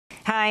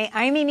Hi,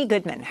 I'm Amy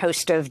Goodman,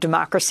 host of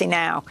Democracy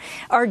Now!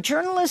 Our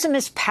journalism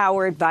is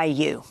powered by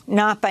you,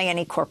 not by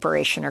any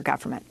corporation or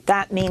government.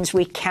 That means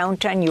we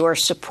count on your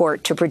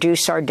support to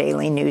produce our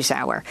daily news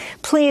hour.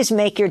 Please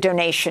make your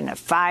donation of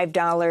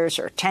 $5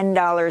 or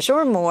 $10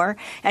 or more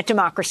at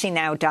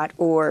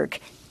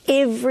democracynow.org.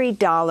 Every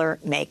dollar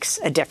makes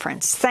a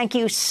difference. Thank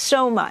you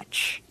so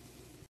much.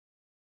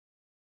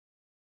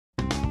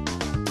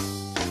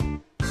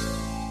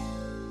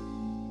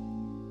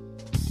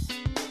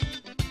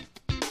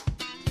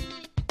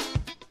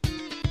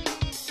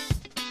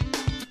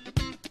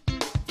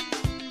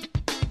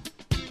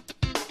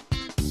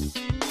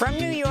 From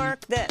New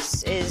York,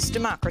 this is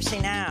Democracy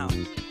Now!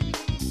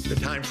 The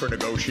time for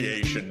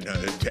negotiation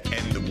to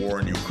end the war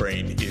in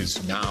Ukraine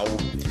is now.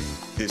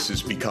 This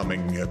is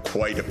becoming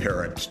quite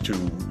apparent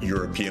to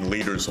European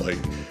leaders like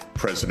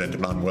President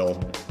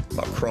Emmanuel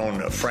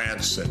Macron of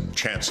France and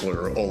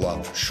Chancellor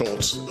Olaf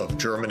Scholz of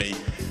Germany.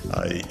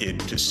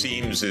 It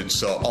seems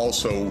it's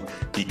also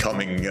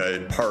becoming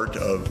part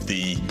of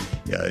the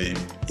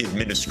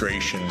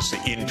administration's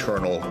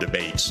internal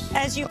debates.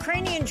 As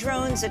Ukrainian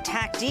drones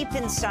attack deep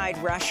inside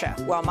Russia,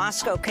 while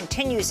Moscow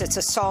continues its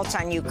assault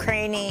on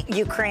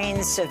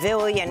Ukraine's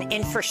civilian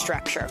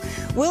infrastructure,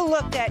 we'll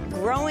look at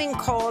growing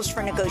calls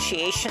for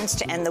negotiations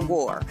to end the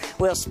war.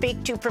 We'll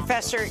speak to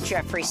Professor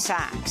Jeffrey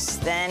Sachs.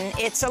 Then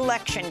it's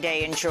Election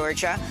Day in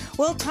Georgia.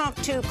 We'll talk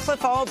to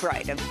Cliff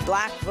Albright of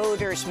Black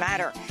Voters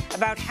Matter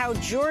about how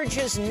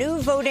Georgia's new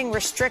voting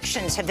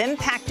restrictions have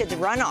impacted the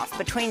runoff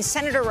between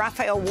Senator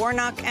Raphael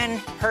Warnock and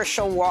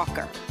Herschel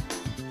Walker.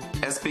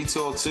 SB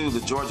 202,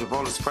 the Georgia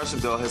voter suppression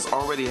bill, has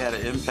already had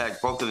an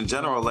impact both in the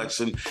general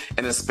election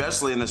and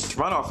especially in the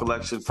runoff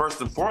election,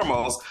 first and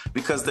foremost,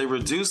 because they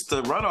reduced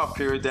the runoff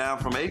period down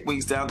from 8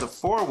 weeks down to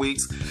 4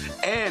 weeks,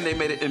 and they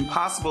made it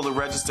impossible to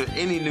register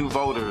any new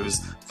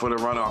voters for the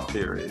runoff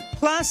period.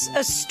 Plus,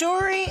 a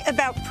story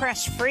about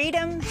press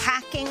freedom,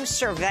 hacking,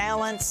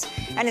 surveillance,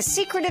 and a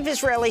secretive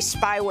Israeli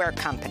spyware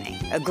company.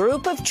 A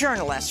group of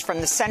journalists from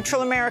the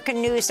Central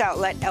American news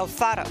outlet El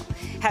Faro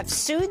have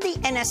sued the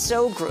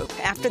NSO group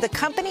after the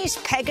company's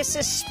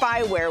Pegasus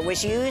spyware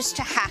was used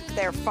to hack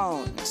their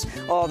phones.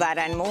 All that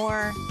and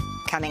more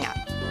coming up.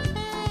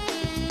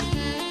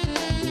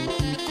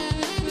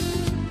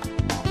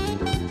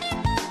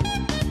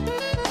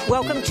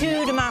 Welcome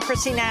to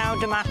Democracy Now!,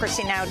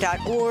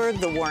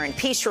 democracynow.org, the War and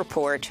Peace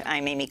Report.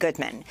 I'm Amy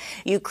Goodman.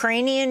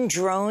 Ukrainian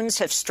drones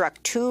have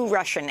struck 2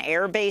 Russian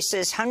air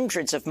bases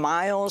hundreds of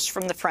miles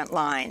from the front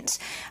lines.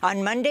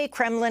 On Monday,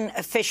 Kremlin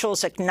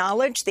officials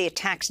acknowledged the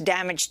attacks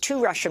damaged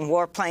 2 Russian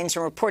warplanes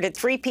and reported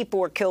 3 people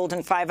were killed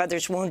and 5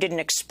 others wounded in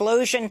an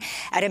explosion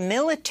at a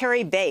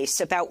military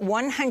base about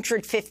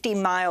 150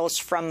 miles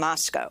from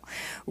Moscow.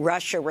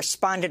 Russia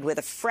responded with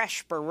a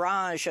fresh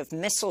barrage of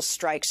missile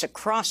strikes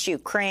across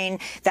Ukraine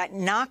that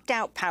knocked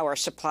out power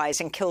supplies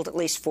and killed at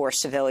least 4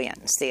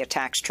 civilians. The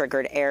attacks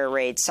triggered air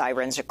raid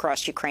sirens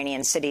across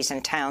Ukrainian cities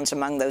and towns.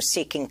 Among those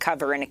seeking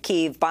cover in a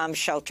Kyiv bomb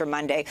shelter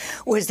Monday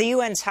was the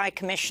UN's High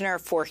Commissioner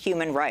for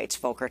Human Rights,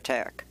 Volker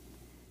Turk.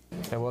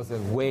 There was a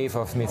wave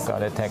of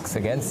missile attacks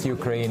against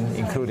Ukraine,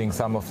 including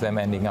some of them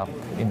ending up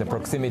in the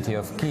proximity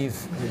of Kyiv.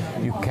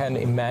 You can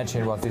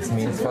imagine what this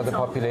means for the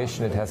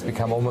population. It has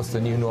become almost a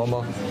new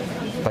normal,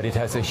 but it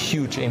has a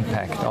huge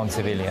impact on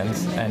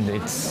civilians, and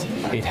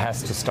it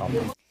has to stop.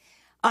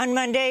 On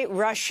Monday,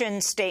 Russian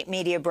state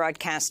media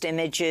broadcast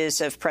images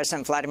of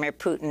President Vladimir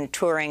Putin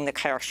touring the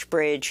Kerch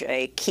Bridge,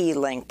 a key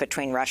link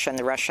between Russia and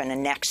the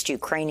Russian-annexed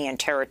Ukrainian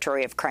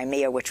territory of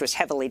Crimea, which was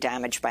heavily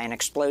damaged by an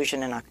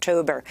explosion in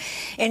October.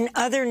 In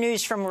other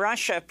news from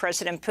Russia,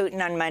 President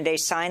Putin on Monday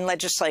signed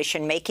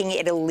legislation making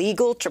it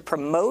illegal to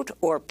promote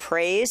or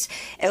praise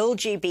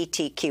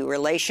LGBTQ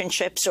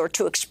relationships or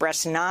to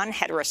express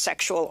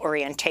non-heterosexual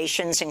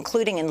orientations,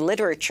 including in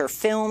literature,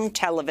 film,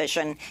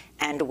 television,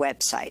 and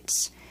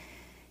websites.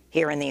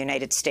 Here in the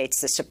United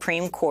States, the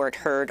Supreme Court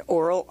heard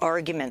oral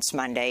arguments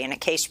Monday in a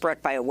case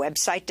brought by a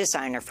website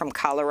designer from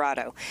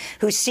Colorado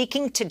who's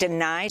seeking to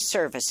deny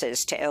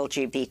services to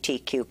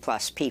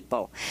LGBTQ+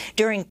 people.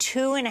 During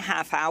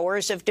 2.5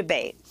 hours of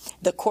debate,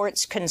 the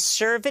court's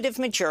conservative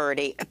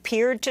majority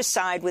appeared to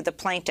side with the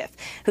plaintiff,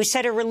 who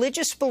said her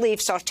religious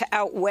beliefs ought to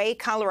outweigh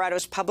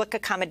Colorado's public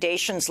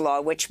accommodations law,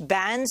 which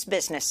bans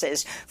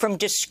businesses from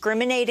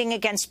discriminating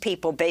against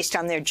people based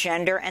on their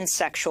gender and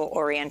sexual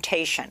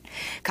orientation.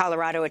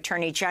 Colorado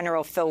Attorney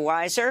General Phil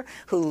Weiser,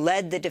 who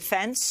led the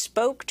defense,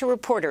 spoke to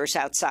reporters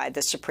outside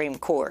the Supreme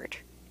Court.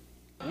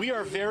 We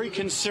are very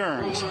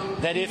concerned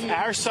that if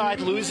our side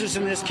loses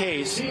in this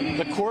case,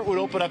 the court would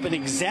open up an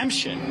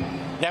exemption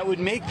that would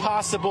make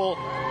possible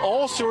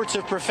all sorts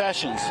of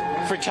professions,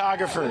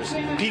 photographers,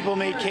 people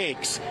make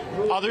cakes,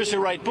 others who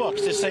write books,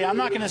 to say, I'm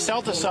not going to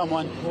sell to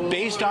someone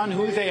based on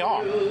who they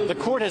are. The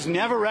court has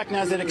never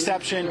recognized that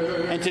exception,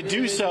 and to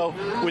do so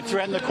would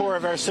threaten the core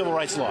of our civil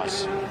rights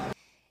laws.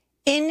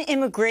 In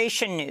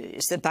immigration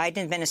news, the Biden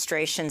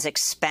administration's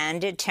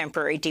expanded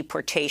temporary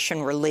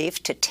deportation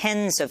relief to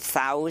tens of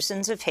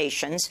thousands of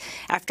Haitians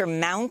after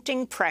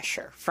mounting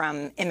pressure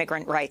from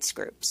immigrant rights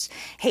groups.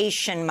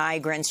 Haitian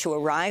migrants who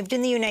arrived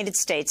in the United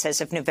States as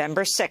of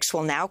November 6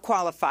 will now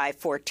qualify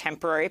for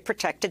Temporary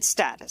Protected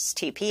Status,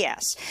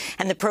 TPS,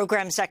 and the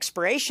program's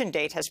expiration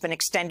date has been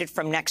extended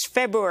from next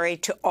February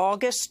to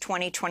August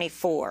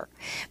 2024.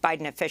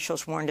 Biden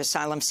officials warned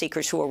asylum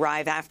seekers who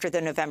arrive after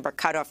the November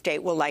cutoff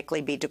date will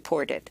likely be deported.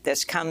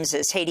 This comes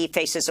as Haiti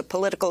faces a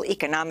political,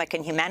 economic,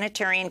 and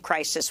humanitarian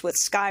crisis with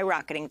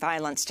skyrocketing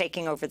violence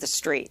taking over the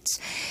streets.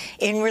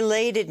 In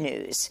related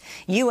news,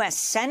 U.S.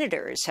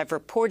 senators have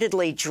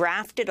reportedly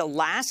drafted a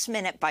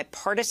last-minute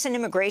bipartisan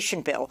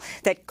immigration bill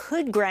that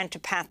could grant a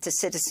path to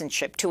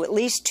citizenship to at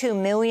least 2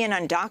 million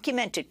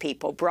undocumented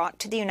people brought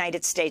to the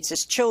United States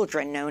as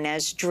children, known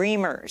as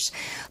Dreamers.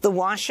 The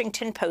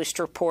Washington Post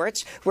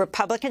reports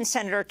Republican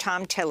Senator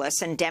Tom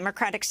Tillis and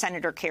Democratic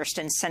Senator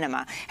Kyrsten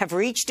Sinema have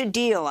reached a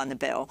deal on the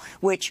bill,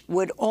 which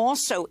would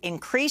also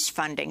increase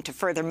funding to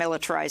further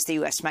militarize the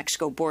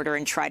U.S.-Mexico border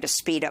and try to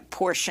speed up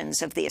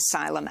portions of the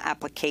asylum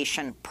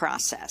application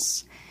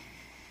process.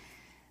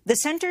 The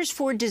Centers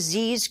for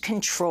Disease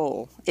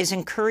Control is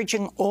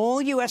encouraging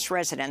all U.S.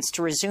 residents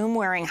to resume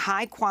wearing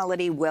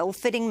high-quality,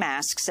 well-fitting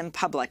masks in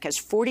public as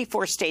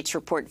 44 states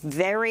report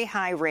very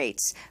high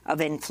rates of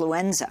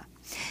influenza.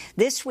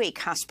 This week,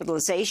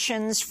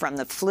 hospitalizations from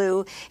the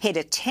flu hit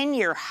a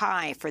 10-year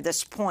high for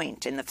this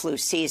point in the flu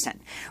season.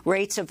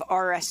 Rates of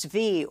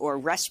RSV, or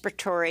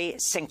respiratory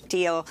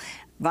syncytial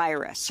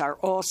virus, are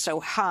also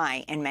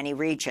high in many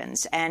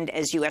regions, and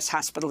as U.S.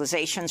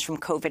 hospitalizations from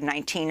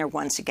COVID-19 are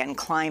once again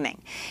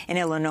climbing. In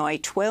Illinois,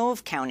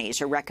 12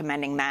 counties are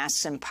recommending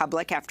masks in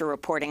public after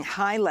reporting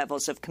high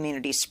levels of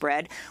community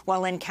spread,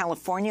 while in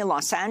California,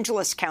 Los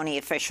Angeles County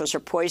officials are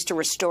poised to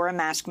restore a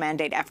mask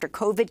mandate after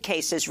COVID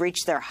cases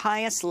reached their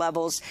highest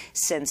levels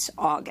since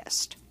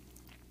August.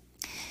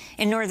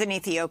 In northern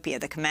Ethiopia,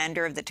 the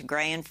commander of the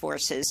Tigrayan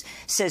forces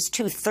says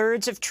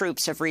 2/3 of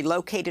troops have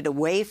relocated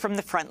away from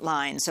the front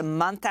lines a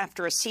month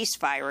after a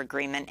ceasefire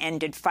agreement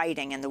ended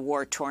fighting in the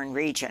war-torn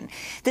region.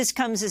 This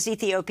comes as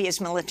Ethiopia's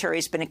military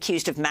has been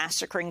accused of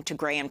massacring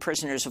Tigrayan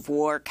prisoners of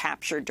war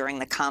captured during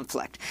the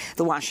conflict.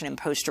 The Washington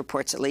Post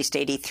reports at least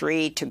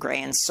 83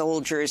 Tigrayan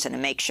soldiers in a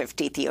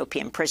makeshift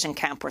Ethiopian prison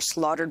camp were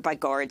slaughtered by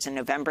guards in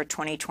November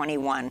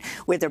 2021,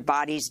 with their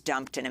bodies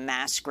dumped in a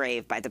mass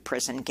grave by the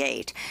prison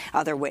gate.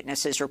 Other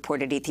witnesses reported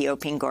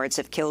Ethiopian guards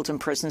have killed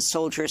imprisoned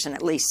soldiers in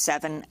at least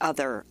 7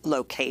 other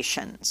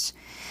locations.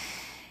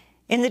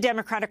 In the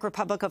Democratic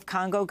Republic of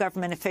Congo,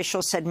 government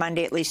officials said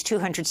Monday at least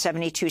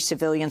 272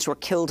 civilians were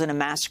killed in a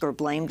massacre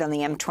blamed on the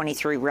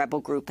M23 rebel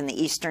group in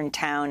the eastern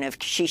town of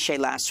Kishishe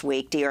last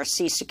week.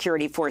 DRC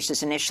security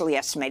forces initially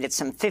estimated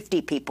some 50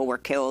 people were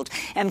killed.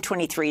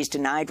 M23's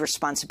denied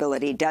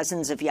responsibility.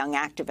 Dozens of young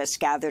activists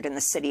gathered in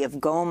the city of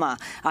Goma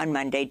on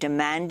Monday,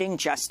 demanding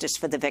justice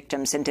for the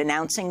victims and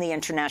denouncing the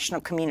international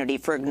community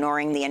for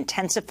ignoring the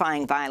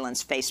intensifying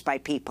violence faced by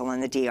people in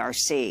the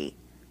DRC.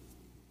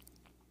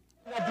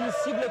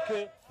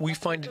 We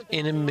find it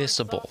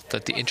inadmissible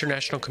that the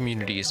international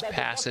community is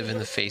passive in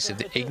the face of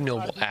the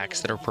ignoble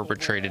acts that are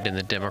perpetrated in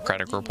the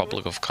Democratic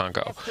Republic of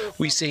Congo.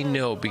 We say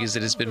no because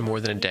it has been more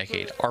than a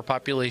decade. Our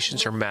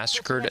populations are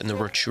massacred in the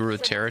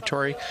Rutshuru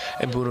territory,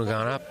 and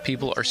Bunagana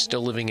people are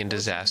still living in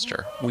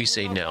disaster. We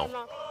say no.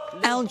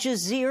 Al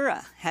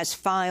Jazeera has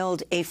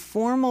filed a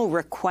formal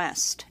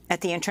request at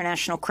the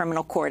International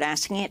Criminal Court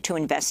asking it to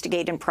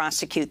investigate and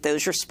prosecute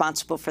those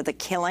responsible for the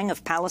killing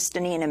of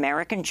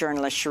Palestinian-American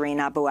journalist Shireen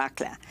Abu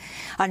Akleh.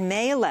 On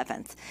May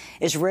 11th,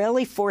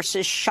 Israeli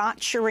forces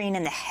shot Shireen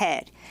in the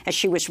head as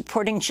she was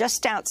reporting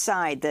just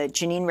outside the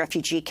Jenin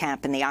refugee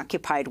camp in the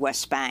occupied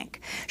West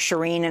Bank.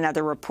 Shireen and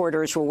other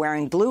reporters were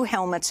wearing blue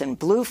helmets and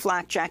blue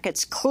flak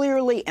jackets,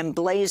 clearly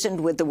emblazoned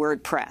with the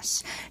word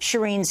press.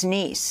 Shireen's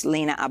niece,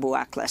 Lina Abu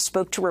Akleh,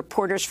 spoke to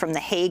reporters from The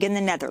Hague in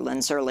the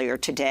Netherlands earlier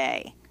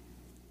today.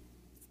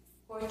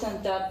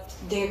 Important that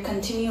there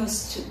continue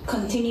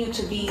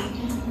to be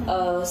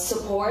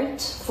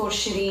support for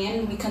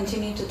Shireen. We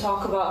continue to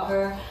talk about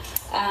her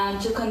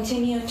and to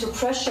continue to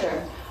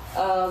pressure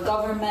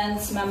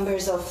governments,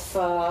 members of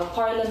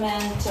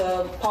parliament,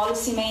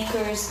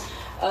 policymakers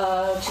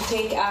to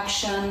take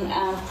action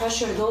and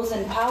pressure those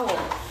in power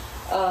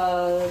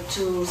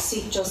to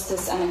seek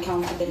justice and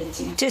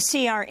accountability. To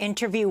see our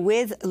interview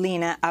with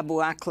Lina Abu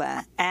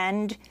Akleh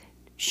and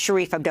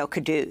Sharif Abdel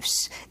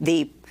Qaddous,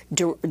 the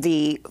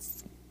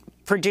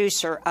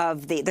producer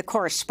of the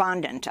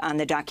correspondent on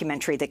the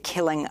documentary The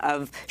Killing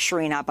of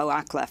Shireen Abu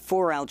Akleh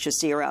for Al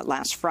Jazeera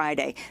last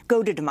Friday,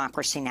 go to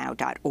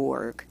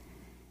democracynow.org.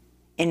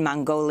 In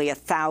Mongolia,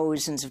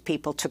 thousands of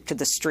people took to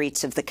the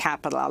streets of the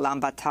capital,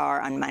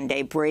 Ulaanbaatar, on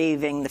Monday,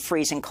 braving the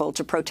freezing cold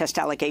to protest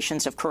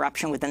allegations of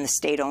corruption within the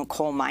state-owned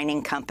coal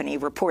mining company.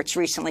 Reports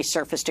recently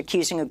surfaced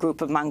accusing a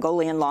group of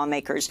Mongolian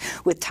lawmakers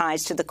with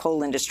ties to the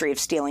coal industry of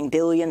stealing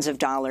billions of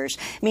dollars.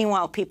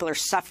 Meanwhile, people are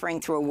suffering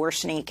through a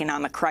worsening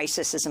economic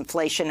crisis as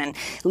inflation and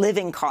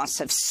living costs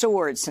have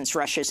soared since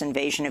Russia's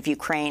invasion of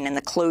Ukraine and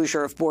the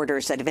closure of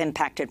borders that have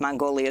impacted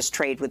Mongolia's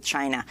trade with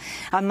China.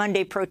 On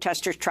Monday,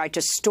 protesters tried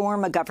to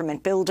storm a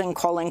government building,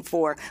 calling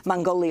for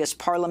Mongolia's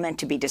parliament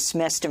to be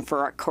dismissed and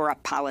for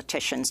corrupt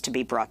politicians to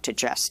be brought to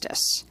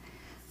justice.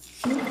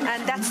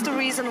 And that's the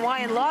reason why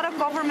a lot of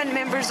government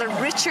members are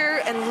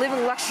richer and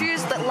living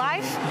luxurious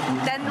life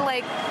than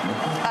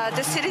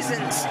the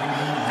citizens.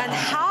 And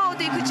how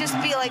they could just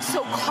be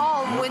so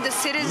calm when the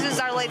citizens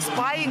are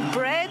buying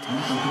bread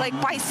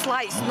by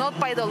slice, not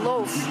by the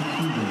loaf.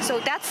 So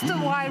that's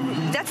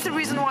the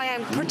reason why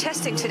I'm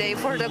protesting today,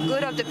 for the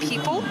good of the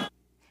people.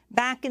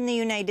 Back in the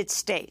United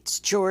States,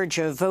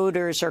 Georgia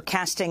voters are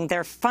casting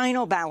their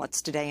final ballots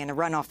today in a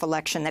runoff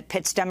election that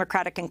pits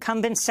Democratic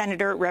incumbent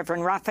Senator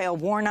Reverend Raphael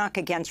Warnock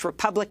against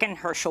Republican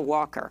Herschel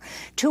Walker.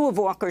 Two of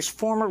Walker's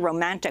former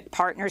romantic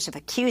partners have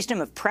accused him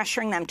of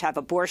pressuring them to have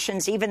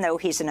abortions, even though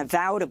he's an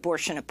avowed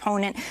abortion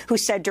opponent who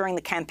said during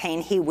the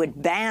campaign he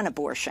would ban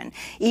abortion,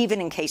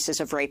 even in cases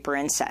of rape or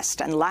incest.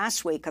 And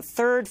last week, a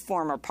third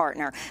former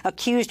partner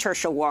accused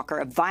Herschel Walker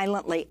of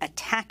violently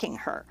attacking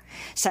her.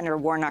 Senator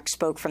Warnock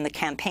spoke from the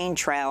campaign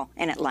trail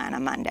in Atlanta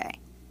Monday.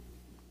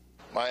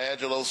 Maya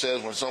Angelou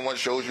says, when someone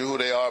shows you who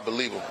they are,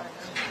 believe them.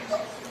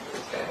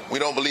 We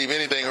don't believe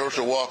anything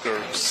Herschel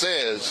Walker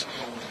says,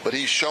 but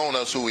he's shown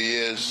us who he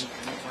is.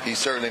 He's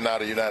certainly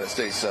not a United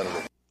States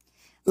Senator.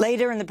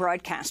 Later in the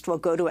broadcast, we'll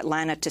go to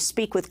Atlanta to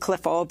speak with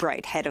Cliff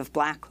Albright, head of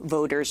Black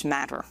Voters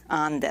Matter,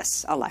 on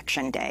this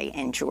election day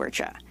in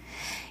Georgia.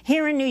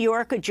 Here in New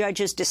York, a judge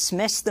has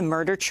dismissed the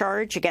murder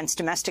charge against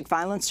domestic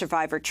violence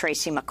survivor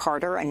Tracy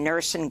McCarter, a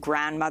nurse and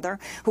grandmother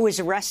who was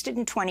arrested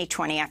in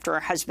 2020 after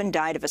her husband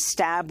died of a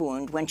stab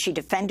wound when she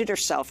defended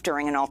herself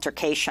during an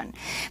altercation.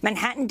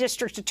 Manhattan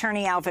District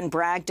Attorney Alvin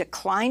Bragg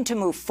declined to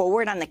move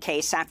forward on the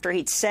case after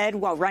he'd said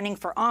while running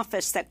for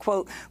office that,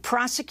 quote,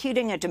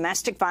 prosecuting a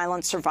domestic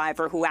violence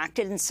survivor who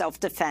acted in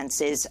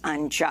self-defense is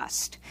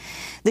unjust.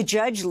 The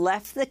judge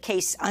left the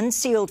case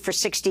unsealed for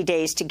 60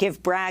 days to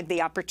give Bragg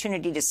the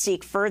opportunity to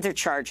seek further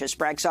charges.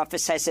 Bragg's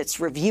office says it's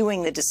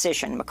reviewing the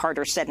decision.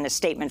 McCarter said in a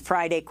statement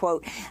Friday,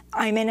 quote,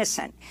 I'm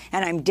innocent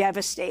and I'm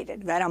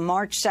devastated that on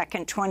March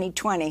 2nd,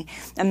 2020,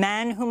 a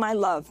man whom I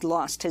loved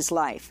lost his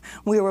life.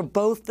 We were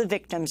both the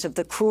victims of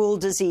the cruel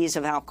disease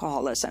of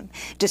alcoholism.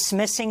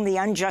 Dismissing the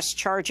unjust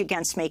charge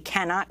against me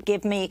cannot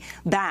give me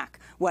back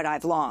what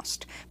I've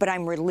lost. But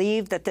I'm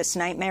relieved that this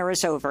nightmare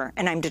is over,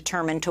 and I'm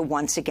determined to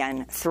once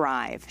again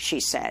thrive, she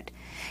said.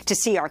 To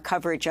see our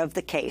coverage of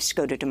the case,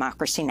 go to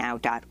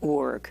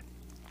democracynow.org.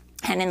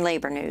 And in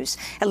labor news,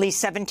 at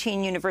least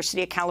 17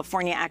 University of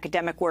California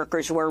academic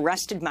workers were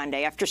arrested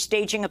Monday after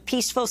staging a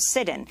peaceful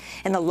sit-in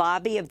in the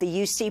lobby of the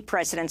UC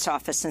president's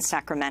office in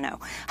Sacramento.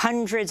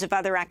 Hundreds of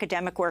other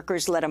academic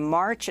workers led a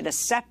march at a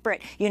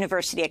separate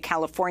University of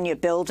California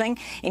building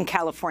in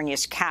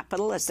California's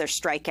capital as their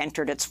strike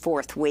entered its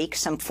fourth week.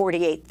 Some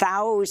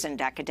 48,000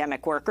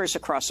 academic workers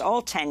across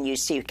all 10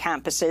 UC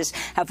campuses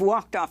have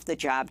walked off the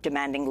job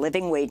demanding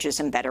living wages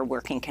and better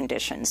working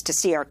conditions. To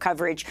see our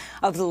coverage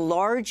of the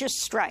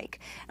largest strike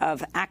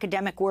of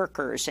academic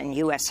workers in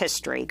U.S.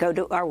 history, go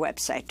to our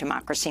website,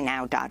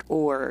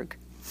 democracynow.org.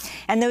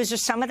 And those are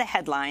some of the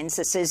headlines.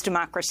 This is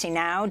Democracy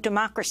Now!,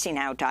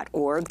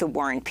 democracynow.org, the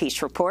War and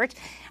Peace Report.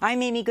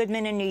 I'm Amy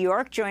Goodman in New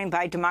York, joined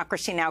by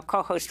Democracy Now!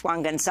 Co-host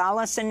Juan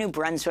Gonález in New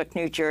Brunswick,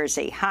 New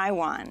Jersey. Hi,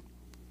 Juan.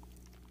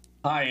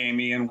 Hi,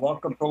 Amy, and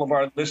welcome to all of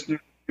our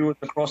listeners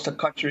across the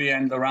country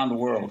and around the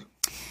world.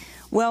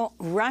 Well,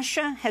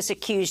 Russia has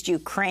accused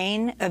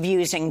Ukraine of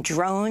using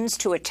drones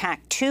to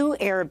attack two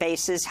air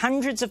bases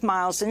hundreds of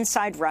miles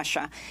inside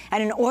Russia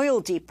and an oil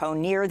depot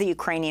near the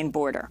Ukrainian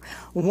border.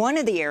 One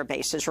of the air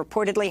bases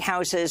reportedly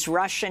houses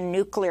Russian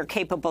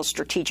nuclear-capable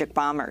strategic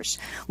bombers.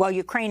 While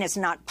Ukraine has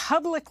not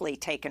publicly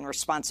taken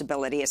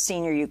responsibility, a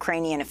senior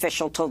Ukrainian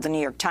official told the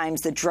New York Times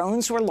the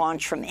drones were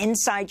launched from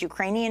inside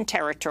Ukrainian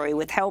territory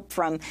with help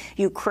from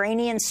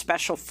Ukrainian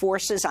special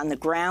forces on the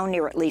ground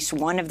near at least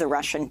one of the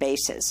Russian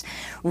bases.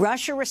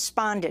 Russia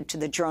responded to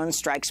the drone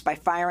strikes by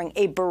firing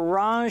a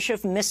barrage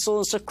of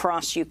missiles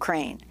across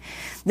Ukraine.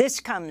 This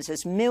comes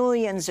as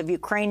millions of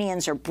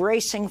Ukrainians are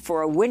bracing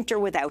for a winter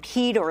without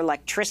heat or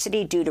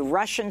electricity due to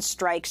Russian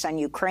strikes on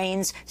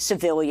Ukraine's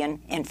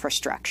civilian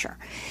infrastructure.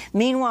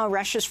 Meanwhile,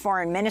 Russia's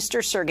Foreign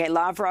Minister Sergei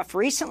Lavrov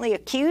recently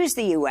accused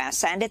the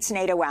U.S. and its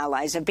NATO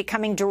allies of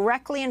becoming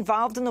directly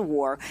involved in the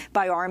war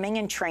by arming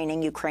and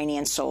training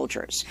Ukrainian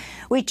soldiers.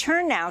 We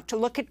turn now to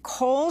look at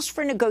calls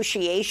for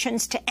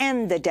negotiations to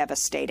end the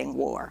devastating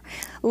war.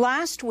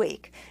 Last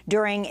week,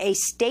 during a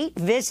state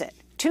visit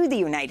to the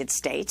United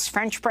States,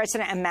 French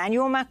President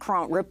Emmanuel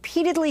Macron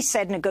repeatedly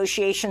said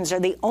negotiations are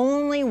the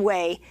only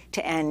way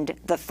to end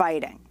the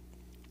fighting.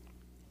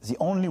 The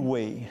only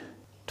way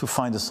to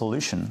find a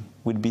solution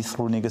would be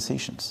through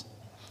negotiations.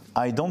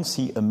 I don't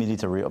see a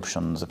military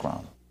option on the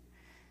ground.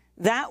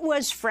 That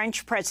was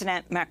French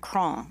President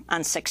Macron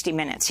on 60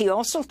 Minutes. He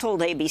also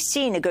told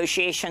ABC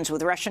negotiations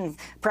with Russian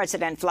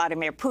President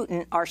Vladimir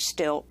Putin are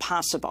still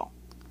possible.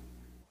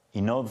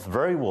 He knows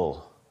very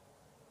well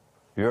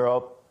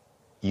Europe,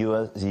 the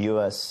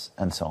US,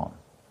 and so on.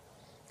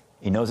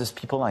 He knows his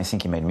people. I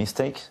think he made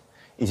mistakes.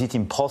 Is it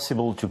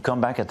impossible to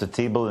come back at the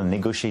table and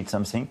negotiate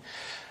something?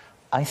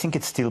 I think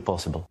it's still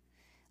possible.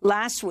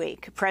 Last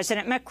week,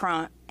 President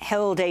Macron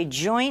held a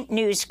joint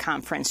news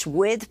conference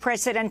with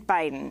President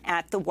Biden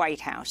at the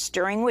White House,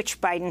 during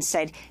which Biden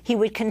said he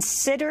would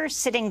consider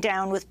sitting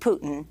down with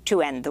Putin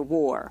to end the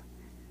war.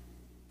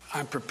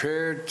 I'm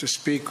prepared to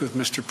speak with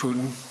Mr.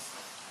 Putin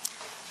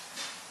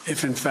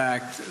if, in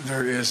fact,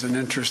 there is an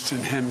interest in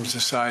him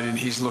deciding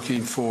he's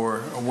looking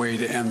for a way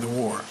to end the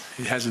war.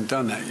 He hasn't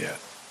done that yet.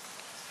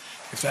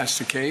 If that's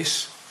the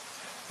case,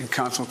 in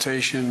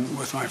consultation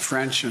with my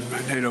French and my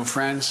NATO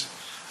friends,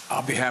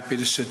 I'll be happy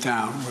to sit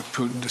down with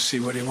Putin to see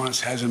what he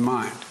has in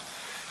mind.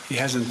 He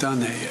hasn't done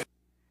that yet.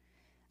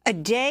 A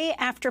day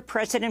after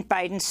President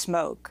Biden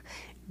spoke,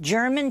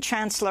 German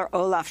Chancellor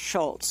Olaf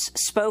Scholz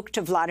spoke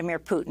to Vladimir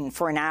Putin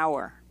for an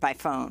hour by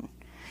phone.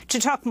 To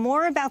talk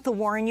more about the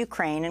war in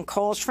Ukraine and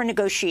calls for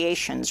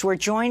negotiations, we're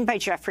joined by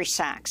Jeffrey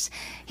Sachs.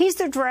 He's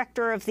the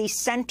director of the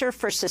Center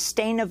for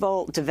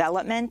Sustainable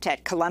Development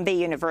at Columbia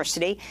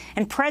University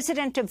and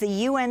president of the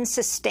UN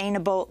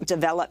Sustainable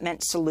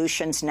Development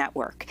Solutions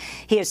Network.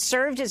 He has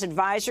served as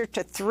advisor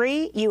to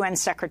 3 UN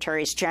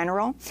Secretaries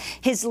General.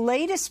 His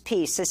latest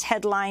piece is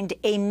headlined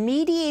A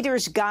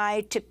Mediator's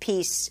Guide to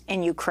Peace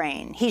in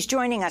Ukraine. He's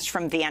joining us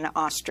from Vienna,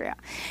 Austria.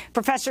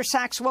 Professor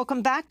Sachs,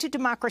 welcome back to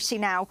Democracy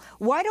Now!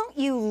 Why don't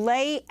you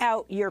lay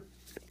out your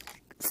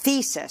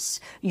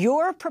thesis,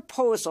 your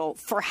proposal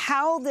for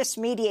how this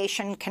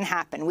mediation can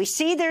happen? We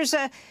see there's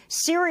a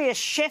serious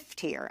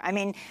shift here. I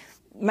mean,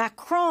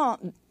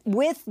 Macron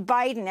with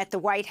Biden at the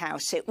White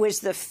House, it was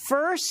the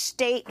first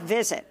state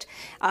visit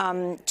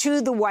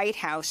to the White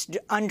House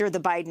under the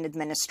Biden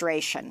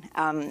administration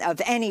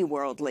of any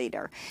world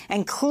leader.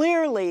 And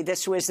clearly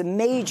this was a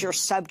major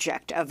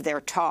subject of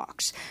their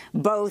talks,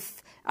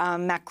 both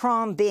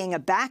Macron being a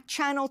back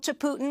channel to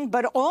Putin,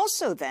 but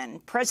also then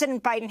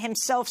President Biden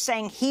himself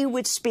saying he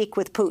would speak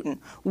with Putin.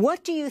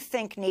 What do you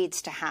think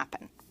needs to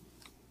happen?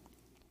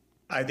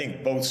 I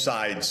think both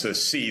sides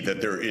see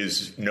that there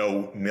is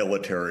no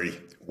military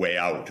way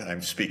out.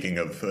 I'm speaking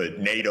of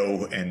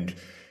NATO and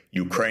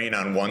Ukraine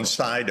on one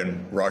side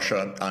and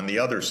Russia on the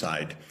other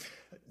side.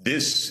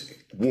 This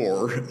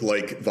war,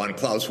 like von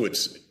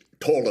Clausewitz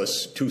told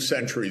us 2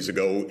 centuries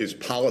ago, is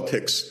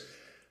politics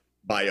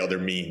by other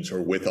means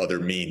or with other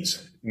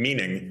means,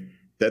 meaning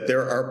that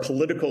there are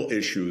political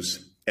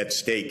issues at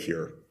stake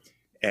here,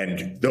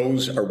 and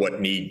those are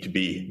what need to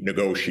be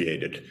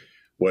negotiated.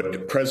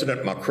 What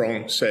President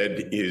Macron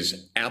said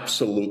is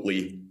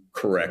absolutely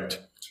correct,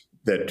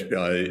 that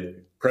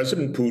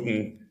President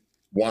Putin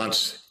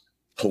wants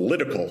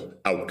political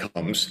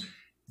outcomes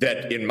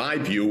that, in my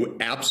view,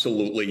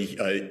 absolutely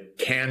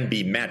can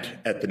be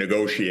met at the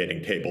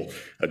negotiating table.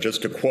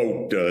 Just to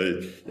quote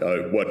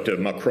what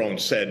Macron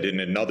said in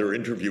another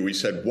interview, he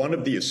said, "One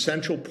of the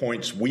essential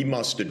points we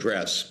must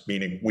address,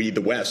 meaning we,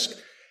 the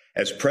West,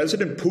 as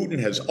President Putin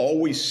has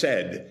always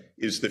said,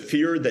 is the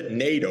fear that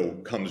NATO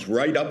comes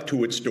right up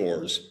to its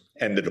doors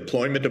and the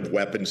deployment of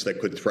weapons that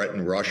could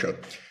threaten Russia.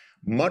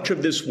 Much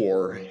of this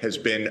war has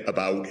been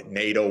about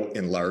NATO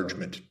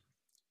enlargement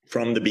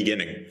from the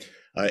beginning.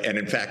 And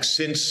in fact,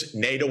 since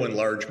NATO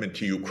enlargement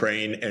to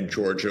Ukraine and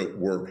Georgia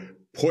were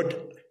put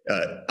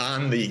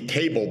on the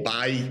table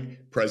by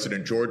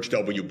President George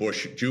W.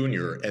 Bush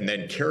Jr. and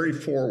then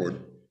carried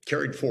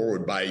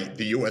forward by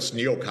the U.S.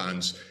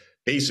 neocons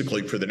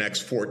basically for the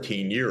next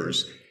 14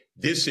 years,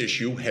 this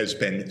issue has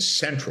been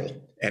central,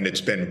 and it's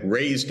been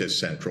raised as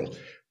central.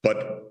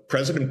 But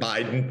President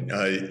Biden,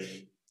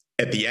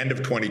 at the end of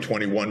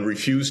 2021,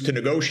 refused to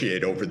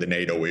negotiate over the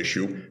NATO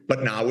issue,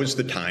 but now is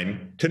the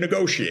time to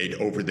negotiate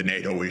over the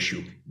NATO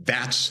issue.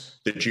 That's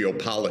the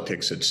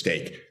geopolitics at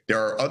stake. There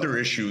are other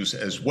issues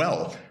as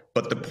well,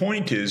 but the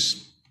point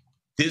is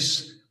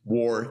this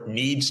war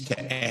needs to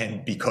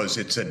end because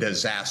it's a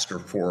disaster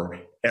for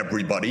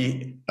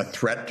everybody, a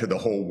threat to the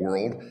whole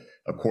world.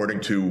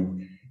 According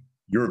to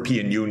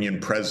European Union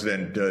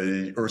President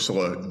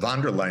Ursula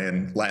von der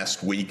Leyen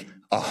last week,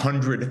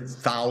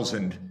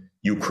 100,000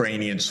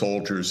 Ukrainian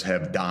soldiers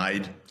have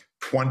died,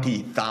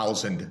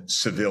 20,000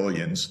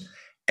 civilians,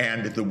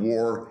 and the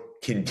war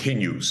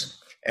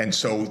continues. And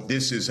so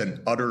this is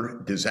an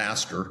utter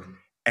disaster,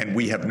 and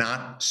we have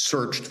not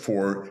searched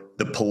for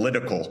the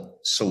political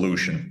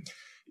solution.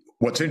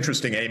 What's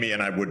interesting, Amy,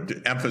 and I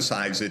would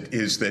emphasize it,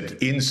 is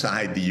that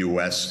inside the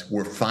U.S.,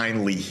 we're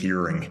finally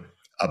hearing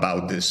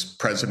about this.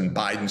 President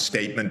Biden's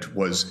statement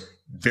was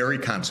very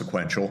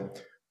consequential,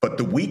 but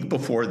the week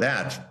before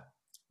that,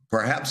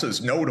 perhaps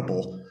as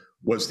notable,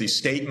 was the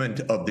statement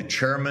of the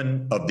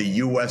chairman of the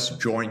U.S.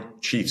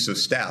 Joint Chiefs of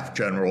Staff,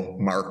 General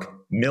Mark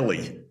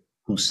Milley,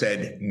 who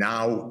said,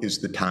 now is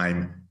the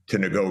time to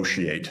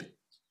negotiate.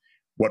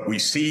 What we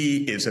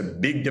see is a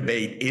big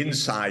debate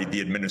inside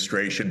the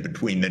administration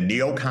between the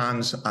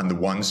neocons on the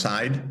one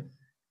side,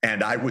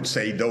 and I would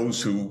say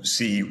those who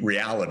see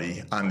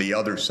reality on the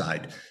other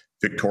side.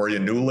 Victoria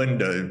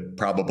Nuland,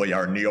 probably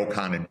our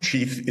neocon in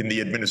chief in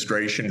the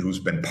administration, who's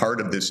been part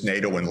of this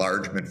NATO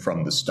enlargement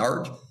from the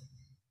start,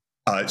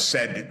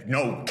 said,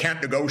 no,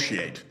 can't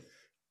negotiate.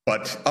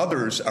 But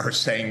others are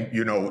saying,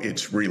 you know,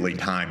 it's really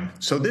time.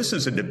 So this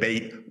is a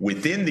debate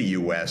within the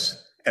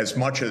U.S. as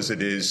much as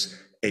it is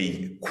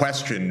a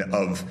question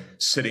of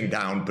sitting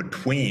down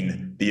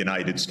between the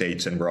United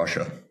States and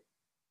Russia.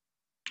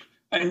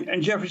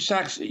 And Jeffrey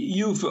Sachs,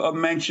 you've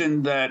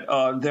mentioned that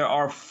there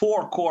are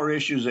 4 core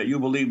issues that you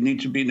believe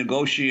need to be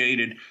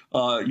negotiated.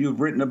 You've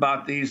written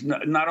about these,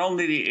 not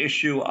only the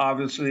issue,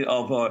 obviously,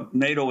 of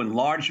NATO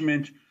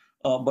enlargement,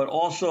 but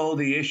also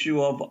the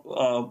issue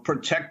of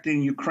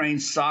protecting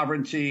Ukraine's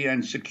sovereignty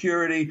and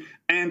security,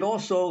 and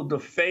also the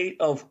fate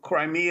of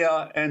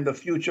Crimea and the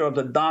future of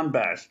the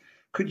Donbass.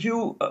 Could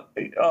you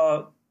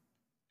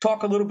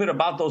talk a little bit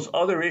about those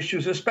other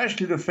issues,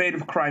 especially the fate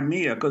of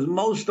Crimea, because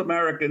most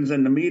Americans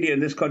and the media in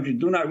this country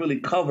do not really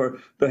cover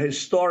the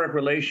historic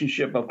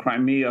relationship of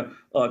Crimea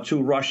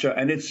to Russia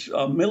and its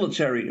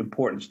military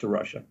importance to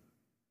Russia?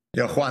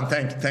 Yeah, Juan,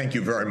 thank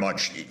you very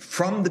much.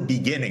 From the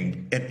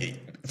beginning,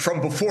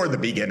 from before the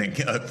beginning,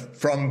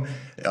 from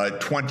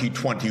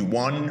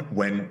 2021,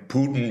 when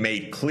Putin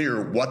made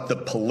clear what the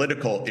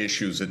political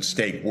issues at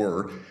stake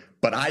were,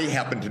 but I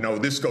happen to know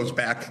this goes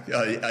back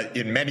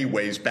in many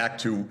ways back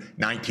to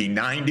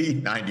 1990,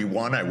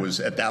 91. I was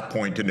at that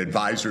point an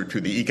advisor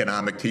to the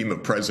economic team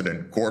of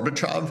President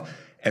Gorbachev,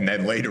 and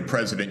then later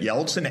President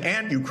Yeltsin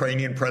and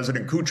Ukrainian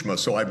President Kuchma.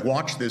 So I've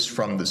watched this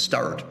from the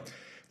start.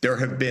 There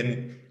have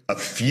been a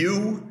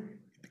few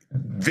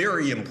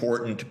very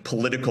important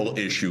political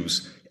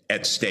issues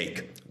at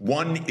stake.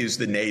 One is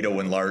the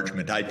NATO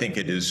enlargement. I think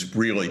it is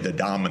really the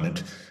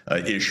dominant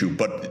issue,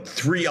 but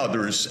 3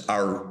 others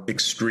are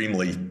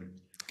extremely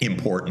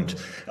important.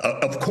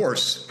 Of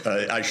course,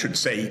 I should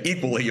say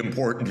equally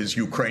important is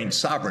Ukraine's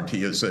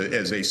sovereignty as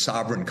a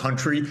sovereign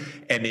country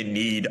and in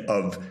need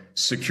of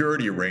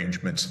security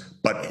arrangements.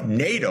 But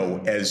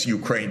NATO as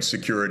Ukraine's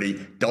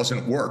security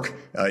doesn't work.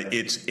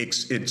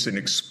 It's an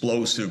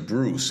explosive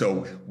brew.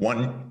 So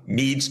one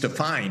needs to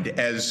find,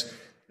 as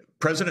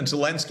President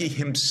Zelensky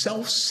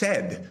himself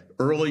said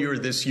earlier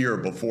this year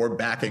before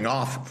backing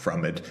off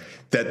from it,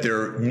 that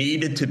there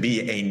needed to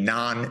be a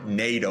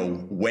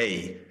non-NATO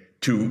way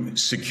to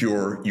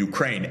secure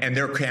Ukraine, and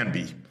there can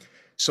be.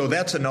 So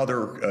that's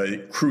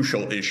another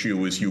crucial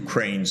issue, is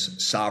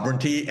Ukraine's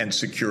sovereignty and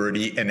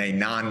security in a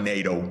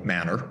non-NATO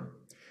manner.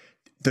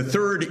 The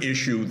third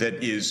issue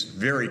that is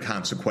very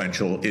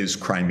consequential is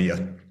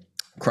Crimea.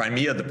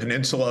 Crimea, the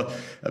peninsula,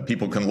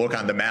 people can look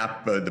on the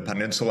map, the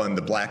peninsula and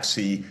the Black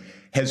Sea,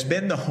 has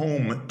been the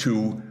home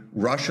to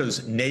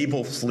Russia's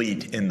naval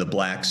fleet in the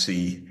Black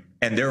Sea,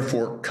 and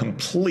therefore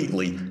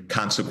completely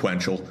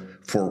consequential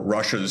for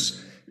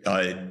Russia's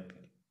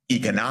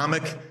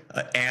economic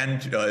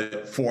and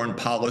foreign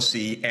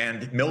policy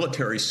and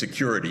military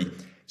security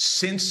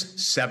since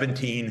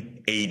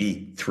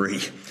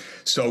 1783.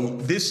 So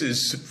this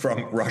is,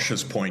 from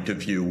Russia's point of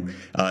view,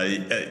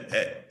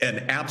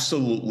 an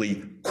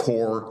absolutely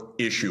core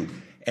issue.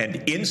 And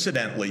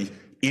incidentally,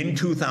 in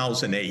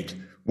 2008,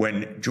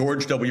 when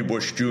George W.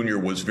 Bush Jr.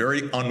 was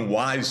very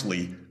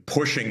unwisely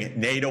pushing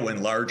NATO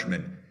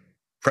enlargement,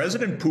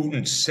 President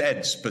Putin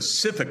said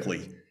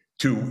specifically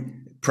to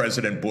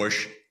President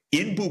Bush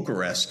in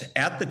Bucharest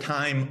at the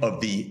time of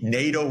the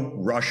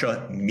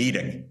NATO-Russia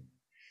meeting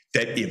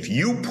that if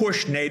you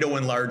push NATO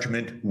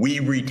enlargement, we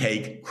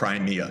retake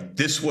Crimea.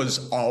 This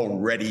was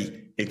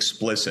already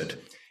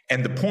explicit.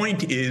 And the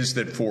point is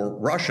that for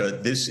Russia,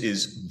 this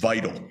is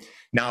vital.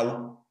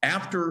 Now,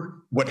 after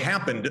what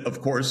happened, of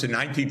course, in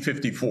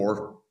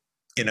 1954,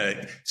 in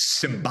a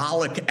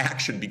symbolic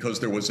action, because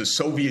there was a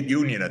Soviet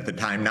Union at the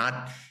time,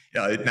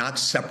 not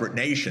separate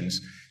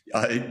nations,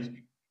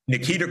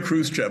 Nikita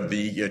Khrushchev,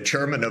 the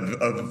chairman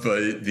of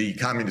the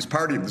Communist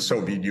Party of the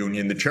Soviet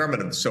Union, the chairman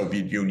of the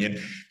Soviet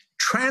Union,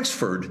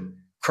 transferred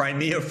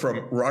Crimea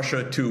from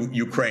Russia to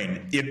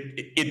Ukraine.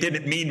 It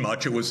didn't mean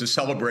much. It was a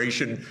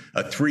celebration,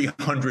 a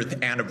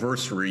 300th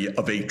anniversary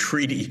of a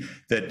treaty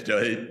that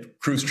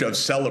Khrushchev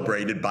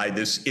celebrated by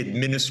this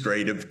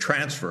administrative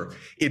transfer.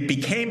 It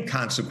became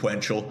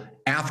consequential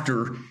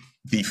after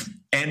the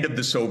end of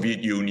the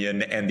Soviet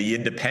Union and the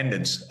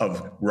independence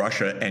of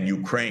Russia and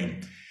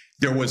Ukraine.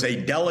 There was a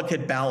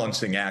delicate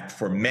balancing act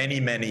for many,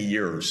 many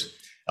years,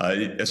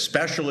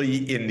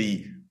 especially in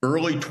the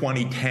early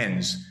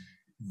 2010s.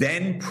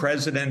 Then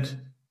President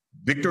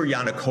Viktor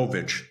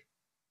Yanukovych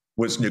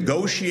was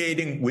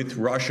negotiating with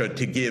Russia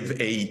to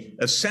give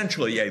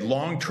essentially a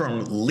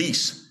long-term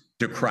lease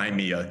to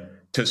Crimea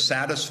to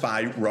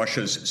satisfy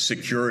Russia's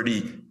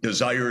security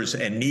desires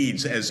and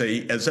needs as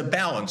a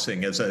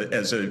balancing, as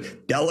a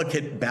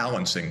delicate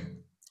balancing.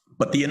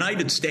 But the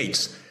United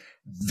States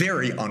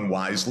very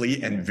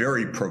unwisely and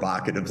very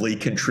provocatively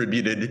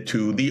contributed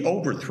to the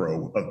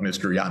overthrow of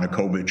Mr.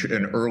 Yanukovych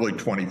in early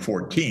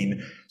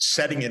 2014,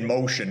 setting in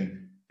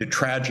motion the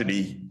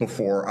tragedy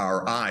before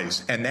our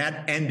eyes. And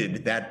that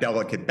ended that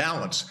delicate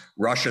balance.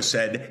 Russia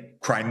said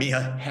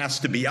Crimea has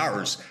to be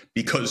ours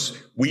because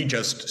we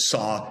just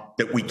saw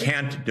that we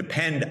can't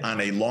depend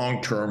on a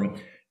long-term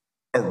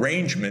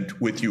arrangement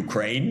with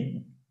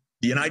Ukraine.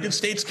 The United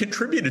States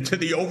contributed to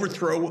the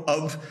overthrow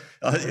of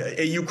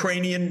a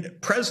Ukrainian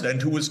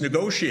president who was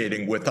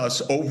negotiating with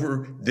us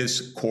over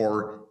this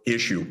core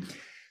issue.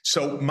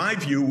 So my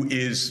view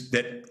is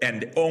that,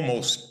 and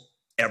almost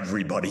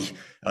everybody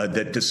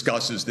that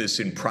discusses this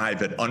in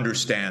private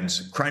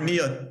understands,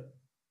 Crimea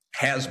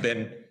has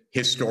been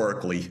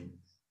historically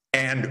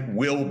and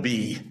will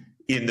be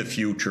in the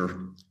future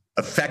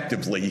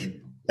effectively,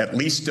 at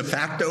least de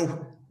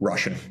facto,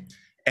 Russian.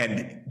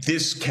 And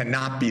this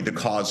cannot be the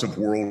cause of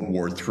World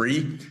War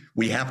III.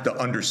 We have to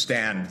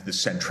understand the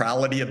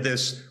centrality of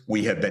this.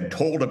 We have been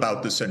told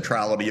about the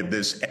centrality of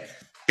this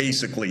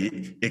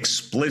basically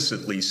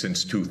explicitly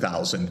since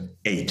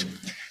 2008.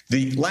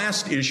 The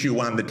last issue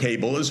on the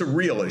table is a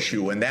real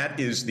issue, and that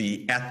is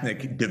the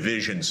ethnic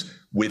divisions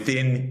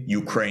within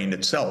Ukraine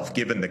itself,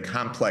 given the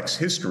complex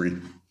history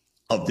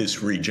of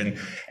this region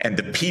and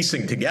the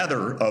piecing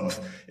together of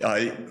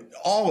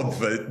all of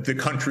the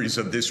countries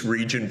of this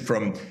region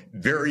from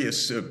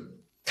various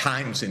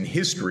times in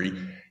history.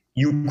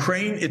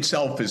 Ukraine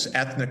itself is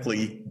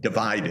ethnically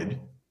divided.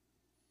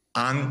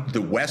 On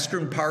the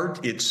western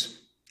part, it's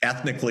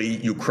ethnically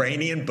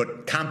Ukrainian,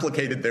 but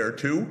complicated there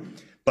too.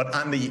 But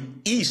on the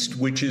east,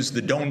 which is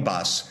the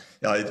Donbass,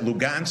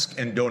 Lugansk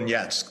and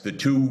Donetsk, the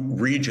two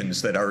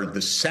regions that are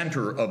the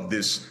center of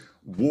this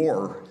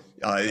war,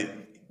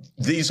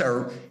 these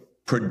are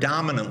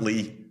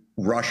predominantly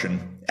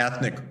Russian,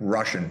 ethnic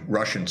Russian,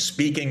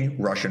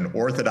 Russian-speaking, Russian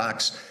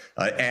Orthodox.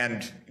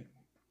 And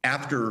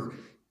after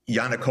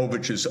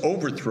Yanukovych's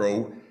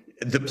overthrow,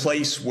 the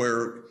place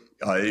where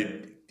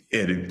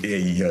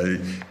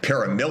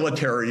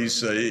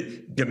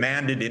paramilitaries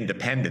demanded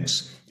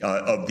independence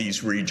of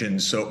these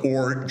regions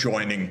or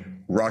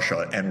joining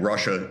Russia, and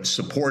Russia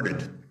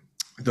supported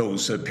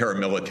those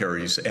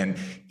paramilitaries, and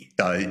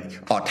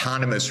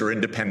autonomous or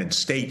independent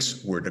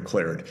states were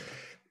declared.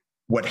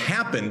 What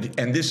happened,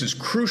 and this is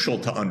crucial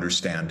to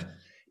understand,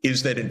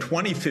 is that in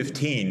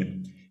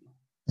 2015,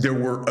 there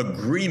were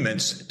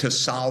agreements to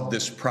solve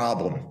this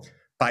problem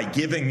by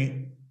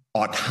giving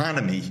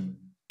autonomy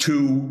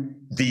to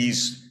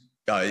these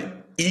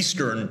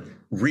eastern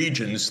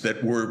regions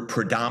that were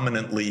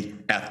predominantly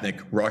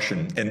ethnic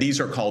Russian. And these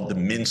are called the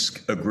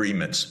Minsk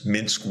agreements,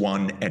 Minsk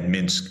I and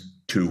Minsk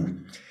II.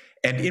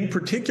 And in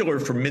particular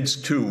for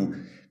Minsk II,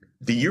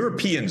 the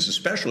Europeans,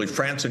 especially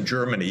France and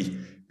Germany,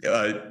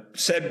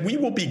 said, we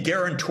will be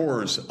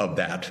guarantors of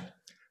that.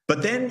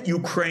 But then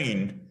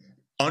Ukraine,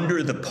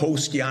 under the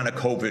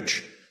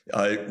post-Yanukovych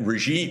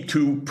regime,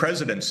 two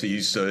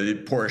presidencies,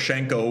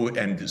 Poroshenko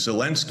and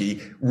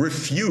Zelensky,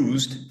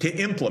 refused to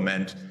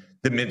implement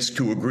the Minsk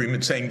II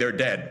agreement, saying they're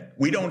dead.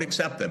 We don't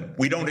accept them.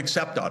 We don't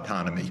accept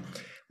autonomy.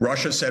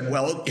 Russia said,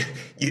 well,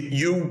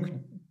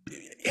 you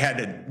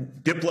had a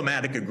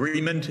diplomatic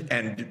agreement,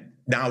 and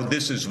now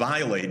this is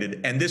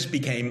violated, and this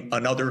became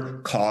another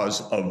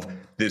cause of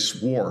this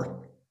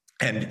war.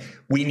 And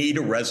we need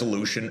a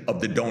resolution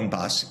of the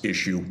Donbass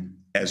issue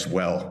as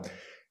well.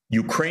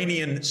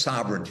 Ukrainian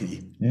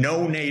sovereignty,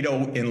 no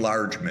NATO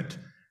enlargement,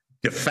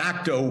 de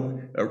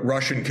facto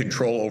Russian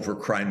control over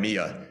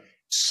Crimea,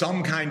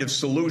 some kind of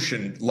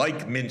solution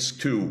like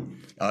Minsk II,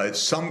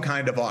 some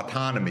kind of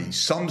autonomy,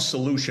 some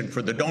solution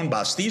for the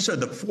Donbass. These are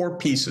the four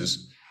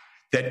pieces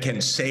that can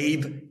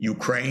save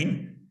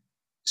Ukraine,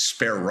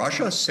 spare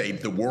Russia,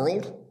 save the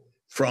world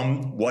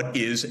from what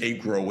is a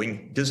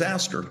growing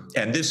disaster.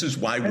 And this is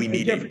why we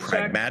need a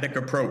pragmatic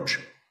approach.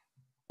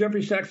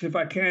 Jeffrey Sachs, if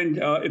I can,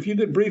 if you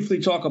could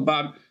briefly talk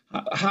about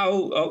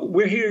how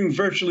we're hearing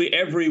virtually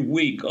every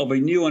week of a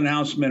new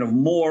announcement of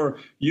more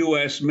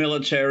U.S.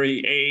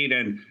 military aid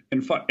and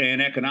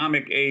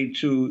economic aid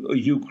to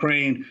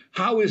Ukraine.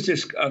 How is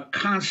this a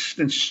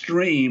constant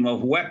stream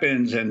of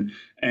weapons and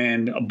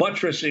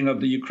buttressing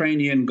of the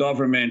Ukrainian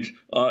government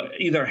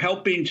either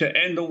helping to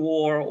end the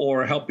war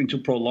or helping to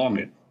prolong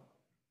it?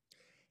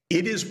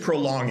 It is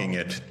prolonging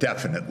it,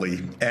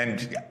 definitely.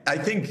 And I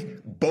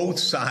think both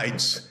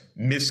sides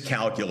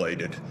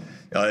miscalculated.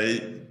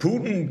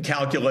 Putin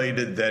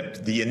calculated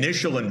that the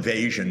initial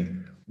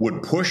invasion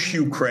would push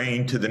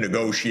Ukraine to the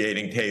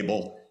negotiating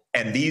table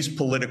and these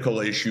political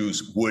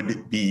issues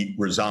would be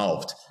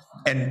resolved.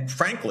 And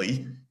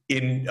frankly,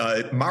 in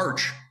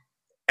March,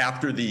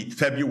 after the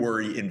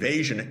February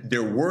invasion,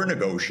 there were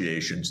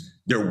negotiations.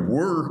 There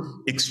were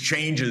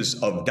exchanges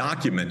of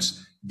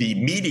documents. The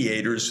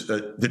mediators,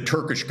 the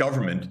Turkish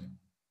government,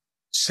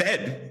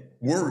 said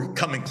we're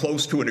coming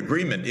close to an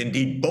agreement.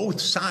 Indeed, both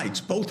sides,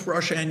 both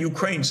Russia and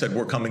Ukraine, said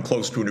we're coming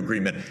close to an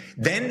agreement.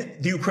 Then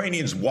the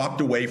Ukrainians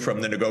walked away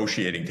from the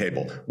negotiating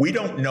table. We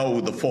don't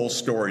know the full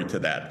story to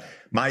that.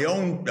 My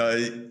own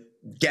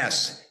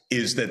guess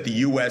is that the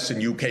U.S.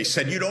 and U.K.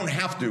 said you don't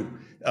have to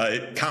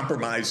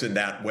compromise in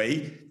that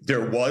way.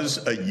 There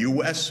was a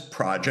U.S.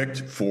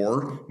 project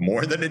for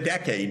more than a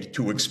decade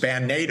to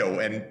expand NATO,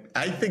 and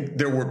I think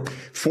there were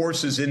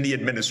forces in the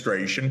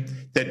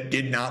administration that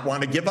did not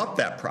want to give up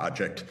that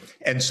project.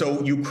 And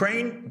so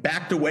Ukraine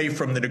backed away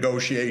from the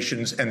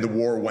negotiations and the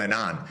war went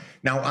on.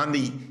 Now, on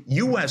the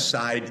U.S.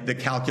 side, the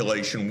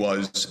calculation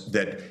was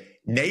that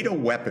NATO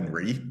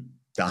weaponry,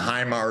 the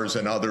HIMARS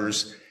and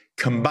others,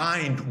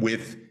 combined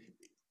with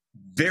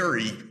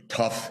very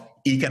tough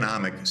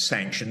economic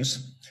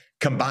sanctions,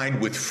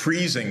 combined with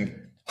freezing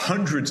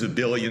hundreds of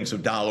billions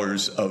of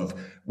dollars of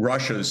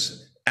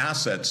Russia's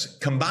assets,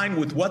 combined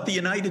with what the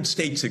United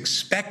States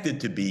expected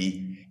to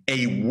be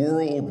a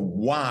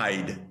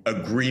worldwide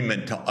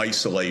agreement to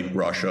isolate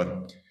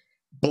Russia,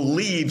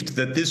 believed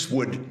that this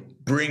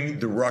would bring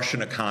the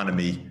Russian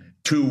economy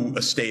to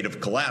a state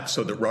of collapse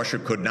so that Russia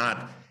could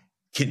not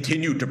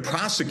continue to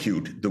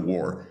prosecute the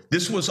war.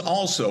 This was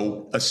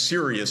also a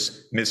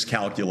serious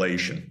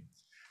miscalculation.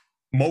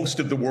 Most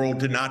of the world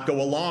did not go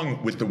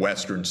along with the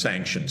Western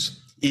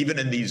sanctions. Even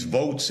in these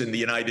votes in the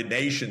United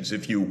Nations,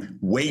 if you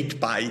weight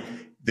by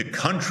the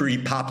country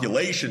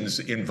populations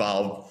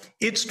involved,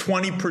 it's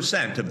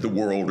 20% of the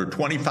world or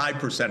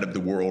 25% of the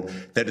world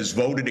that has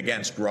voted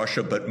against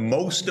Russia, but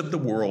most of the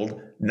world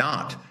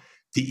not.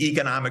 The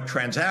economic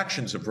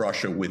transactions of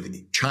Russia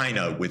with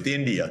China, with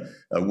India,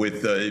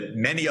 with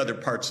many other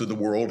parts of the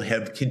world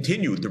have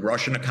continued. The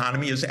Russian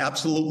economy has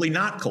absolutely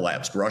not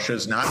collapsed. Russia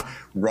has not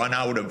run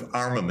out of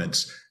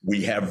armaments.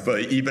 We have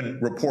even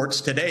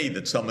reports today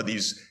that some of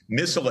these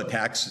missile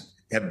attacks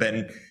have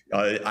been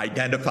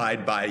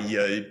identified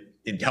by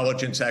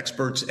intelligence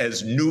experts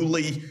as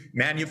newly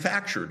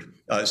manufactured.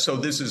 So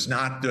this is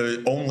not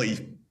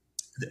only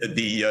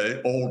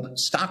the old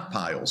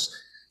stockpiles.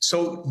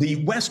 So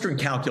the Western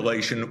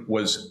calculation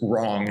was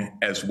wrong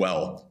as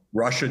well.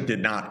 Russia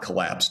did not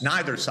collapse.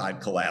 Neither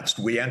side collapsed.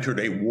 We entered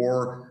a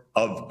war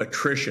of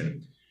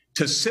attrition.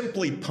 To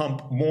simply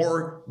pump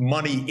more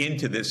money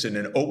into this in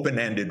an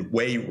open-ended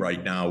way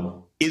right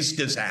now is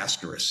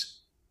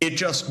disastrous. It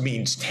just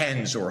means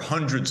tens or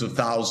hundreds of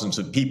thousands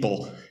of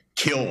people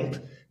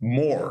killed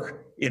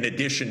more, in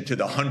addition to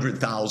the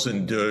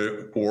 100,000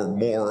 or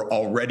more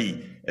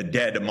already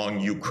dead among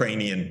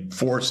Ukrainian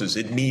forces.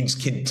 It means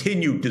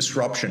continued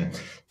disruption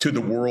to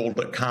the world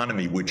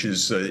economy, which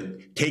is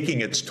taking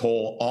its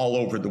toll all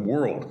over the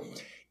world.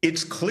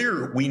 It's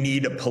clear we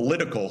need a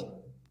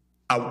political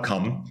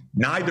outcome.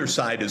 Neither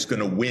side is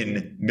going to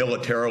win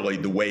militarily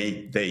the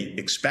way they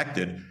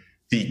expected.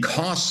 The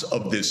costs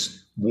of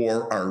this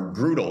war are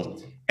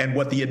brutal. And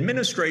what the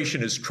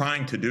administration is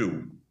trying to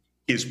do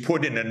is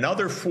put in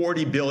another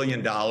 $40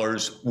 billion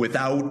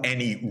without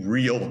any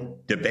real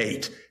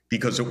debate,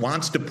 because it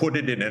wants to put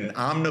it in an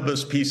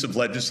omnibus piece of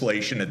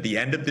legislation at the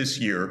end of this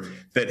year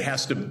that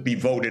has to be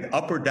voted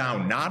up or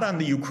down, not on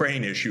the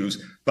Ukraine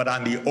issues, but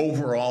on the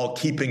overall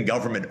keeping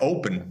government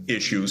open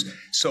issues.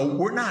 So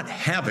we're not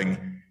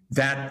having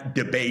that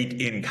debate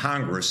in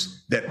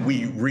Congress that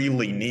we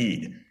really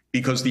need,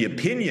 because the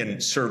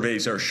opinion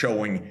surveys are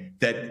showing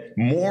that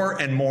more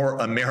and more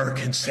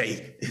Americans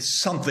say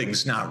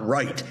something's not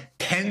right.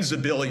 Tens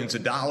of billions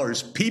of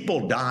dollars,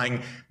 people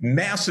dying,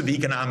 massive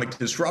economic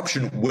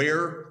disruption.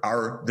 Where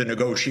are the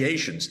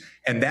negotiations?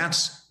 And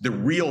that's the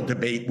real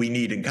debate we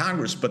need in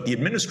Congress. But the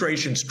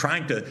administration's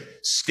trying to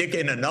stick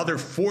in another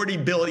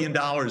 $40 billion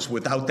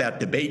without that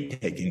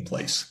debate taking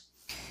place.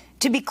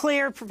 To be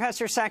clear,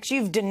 Professor Sachs,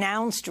 you've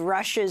denounced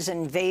Russia's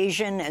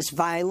invasion as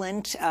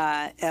violent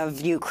of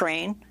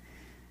Ukraine.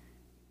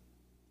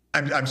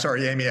 I'm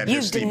sorry, Amy, I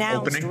missed the opening.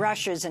 You've denounced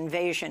Russia's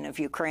invasion of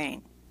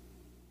Ukraine.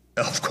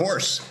 Of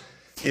course.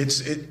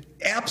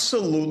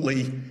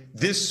 Absolutely,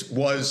 this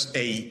was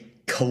a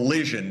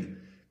collision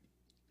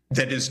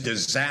that is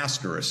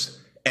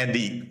disastrous, and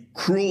the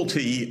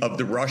cruelty of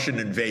the Russian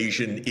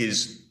invasion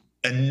is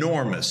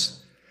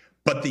enormous.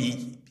 But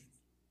the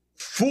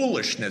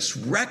foolishness,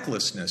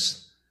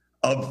 recklessness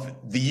of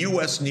the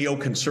U.S.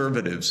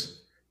 neoconservatives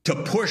to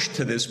push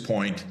to this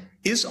point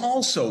is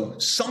also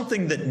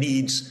something that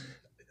needs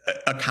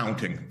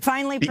accounting.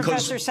 Finally,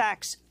 Professor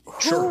Sachs,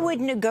 who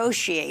would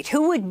negotiate?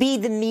 Who would be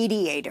the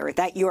mediator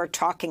that you're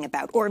talking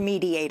about, or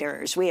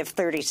mediators? We have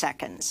 30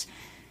 seconds.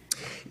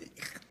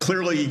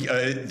 Clearly,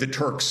 the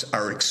Turks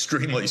are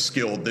extremely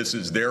skilled. This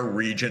is their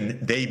region.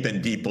 They've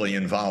been deeply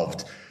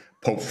involved.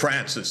 Pope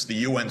Francis, the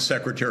UN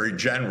Secretary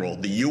General,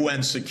 the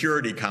UN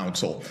Security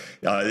Council,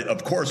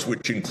 of course,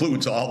 which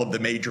includes all of the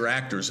major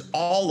actors,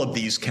 all of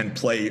these can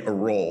play a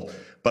role.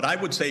 But I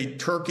would say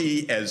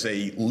Turkey, as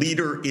a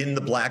leader in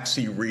the Black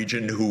Sea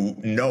region who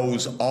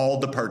knows all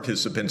the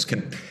participants,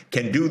 can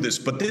do this.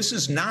 But this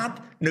is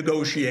not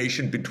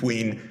negotiation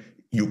between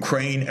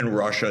Ukraine and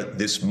Russia.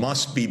 This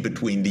must be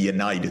between the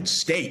United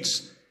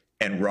States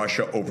and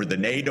Russia over the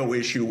NATO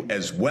issue,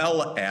 as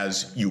well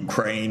as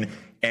Ukraine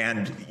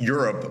and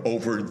Europe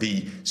over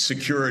the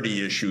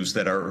security issues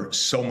that are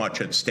so much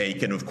at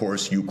stake, and, of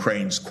course,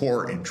 Ukraine's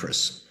core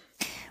interests.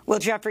 Well,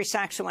 Jeffrey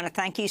Sachs, I want to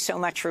thank you so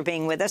much for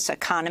being with us,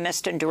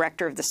 economist and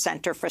director of the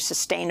Center for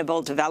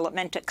Sustainable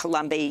Development at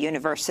Columbia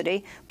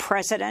University,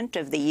 president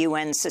of the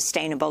UN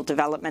Sustainable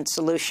Development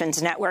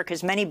Solutions Network.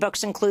 His many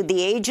books include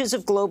The Ages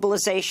of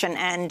Globalization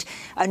and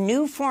A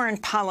New Foreign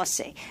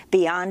Policy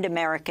Beyond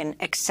American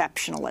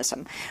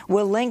Exceptionalism.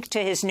 We'll link to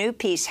his new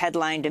piece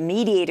headlined A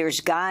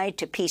Mediator's Guide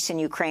to Peace in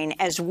Ukraine,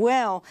 as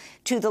well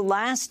to the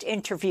last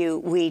interview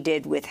we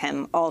did with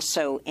him,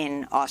 also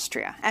in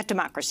Austria, at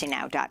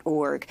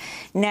democracynow.org.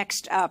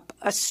 Next up,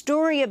 a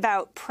story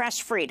about press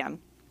freedom,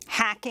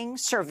 hacking,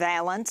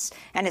 surveillance,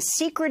 and a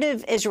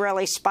secretive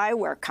Israeli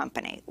spyware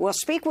company. We'll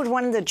speak with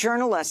one of the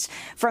journalists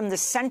from the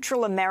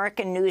Central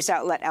American news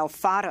outlet El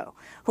Faro,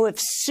 who have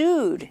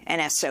sued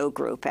NSO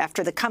Group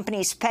after the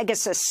company's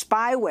Pegasus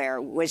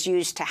spyware was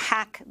used to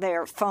hack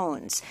their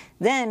phones.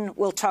 Then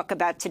we'll talk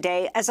about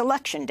today as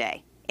Election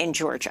Day in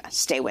Georgia.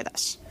 Stay with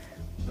us.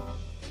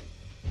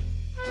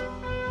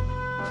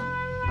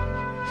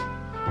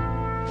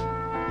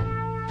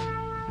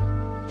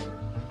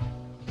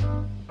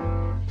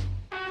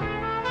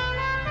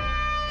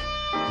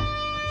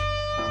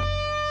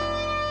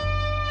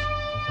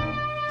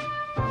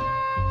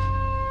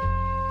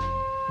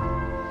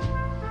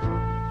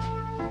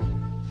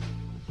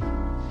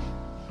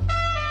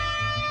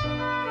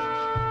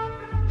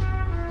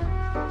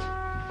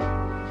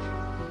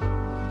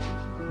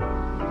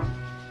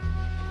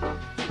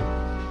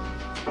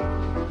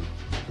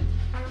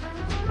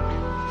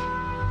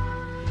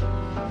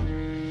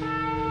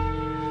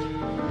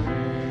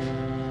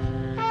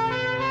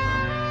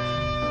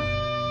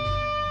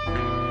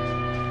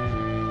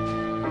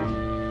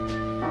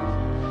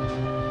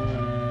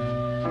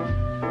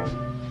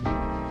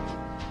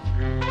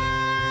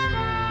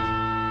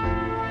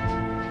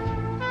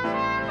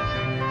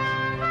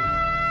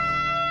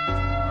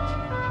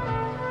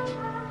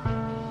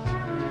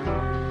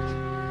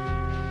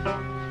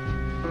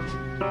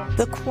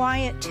 The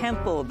Quiet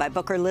Temple by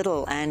Booker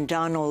Little and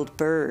Donald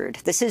Byrd.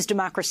 This is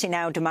Democracy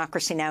Now!,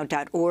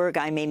 democracynow.org.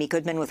 I'm Amy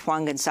Goodman with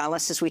Juan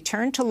Gonález as we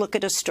turn to look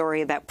at a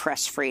story about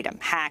press freedom,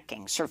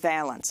 hacking,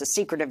 surveillance, a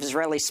secretive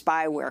Israeli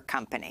spyware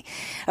company.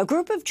 A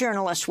group of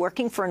journalists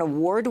working for an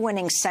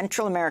award-winning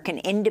Central American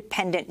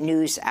independent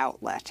news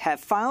outlet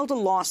have filed a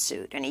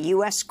lawsuit in a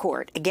U.S.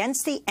 court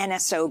against the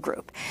NSO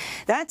Group.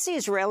 That's the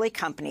Israeli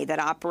company that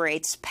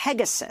operates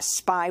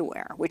Pegasus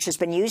spyware, which has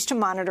been used to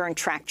monitor and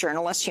track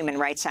journalists, human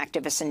rights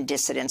activists, and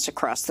dissidents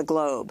across the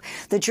globe.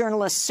 The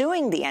journalists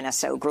suing the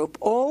NSO Group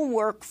all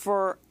work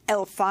for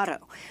El Faro,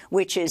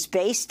 which is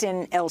based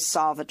in El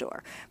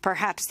Salvador,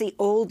 perhaps the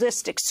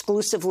oldest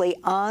exclusively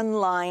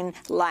online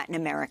Latin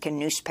American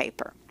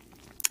newspaper.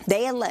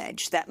 They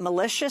allege that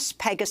malicious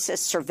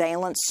Pegasus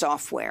surveillance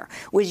software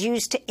was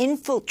used to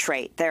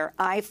infiltrate their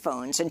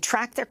iPhones and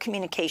track their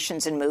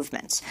communications and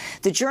movements.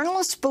 The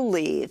journalists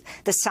believe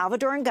the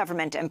Salvadoran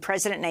government and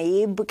President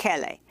Nayib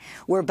Bukele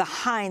were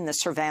behind the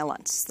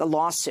surveillance. The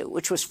lawsuit,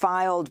 which was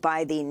filed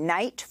by the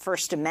Knight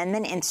First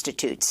Amendment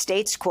Institute,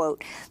 states,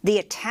 quote, "The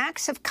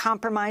attacks have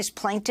compromised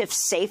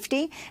plaintiffs'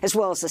 safety as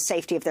well as the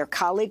safety of their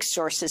colleagues,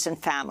 sources,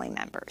 and family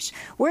members."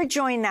 We're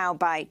joined now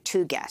by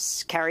two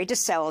guests. Carrie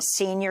DeSelle,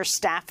 senior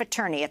staff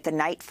attorney at the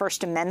Knight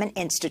First Amendment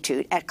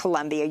Institute at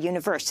Columbia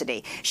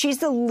University. She's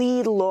the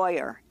lead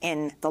lawyer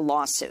in the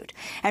lawsuit.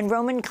 And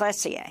Roman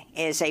Glessier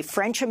is a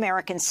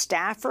French-American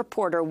staff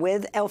reporter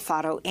with El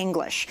Faro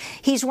English.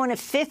 He's one of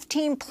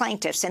 15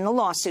 plaintiffs in the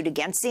lawsuit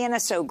against the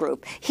NSO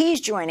Group.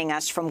 He's joining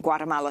us from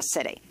Guatemala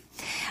City.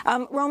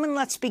 Roman,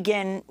 let's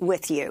begin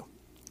with you.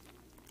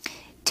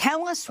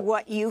 Tell us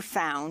what you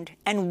found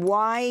and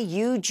why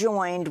you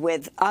joined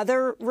with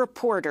other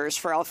reporters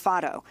for El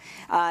Faro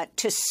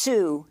to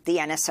sue the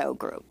NSO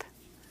Group.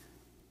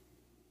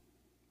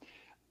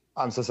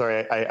 I'm so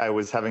sorry. I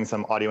was having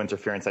some audio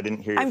interference. I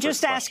didn't hear your I'm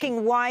just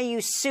asking why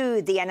you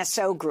sued the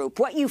NSO Group,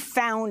 what you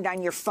found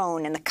on your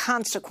phone and the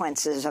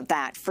consequences of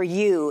that for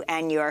you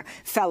and your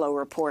fellow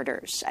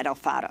reporters at El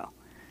Faro.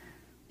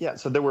 Yeah,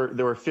 so there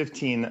were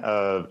 15,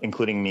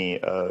 including me,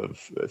 of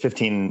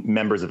 15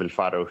 members of El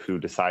Faro who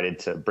decided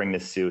to bring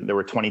this suit. There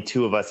were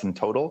 22 of us in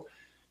total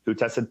who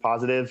tested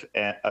positive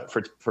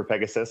for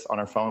Pegasus on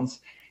our phones.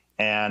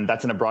 And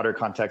that's in a broader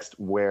context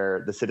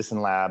where the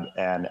Citizen Lab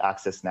and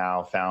Access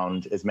Now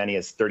found as many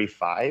as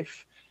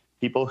 35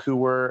 people who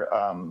were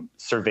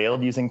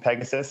surveilled using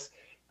Pegasus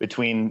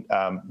between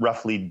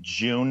roughly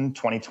June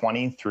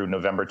 2020 through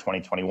November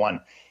 2021.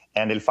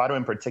 And El Faro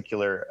in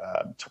particular,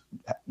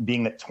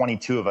 being that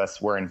 22 of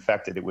us were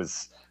infected, it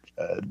was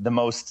the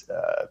most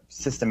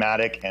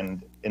systematic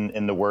and,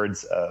 in the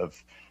words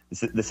of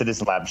the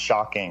Citizen Lab,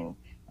 shocking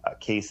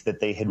case that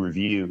they had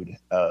reviewed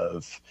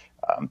of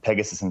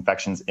Pegasus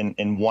infections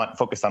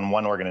focused on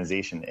one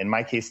organization. In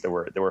my case, there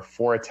were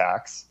 4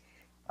 attacks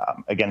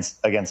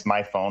against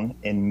my phone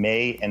in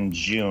May and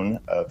June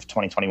of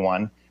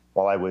 2021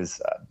 while I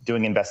was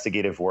doing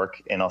investigative work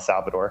in El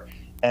Salvador.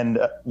 And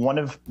one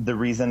of the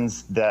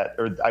reasons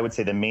or I would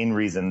say the main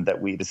reason that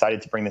we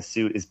decided to bring this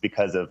suit is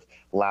because of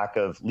lack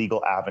of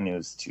legal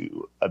avenues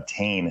to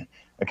obtain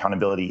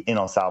accountability in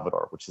El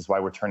Salvador, which is why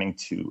we're turning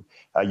to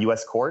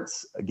U.S.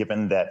 courts,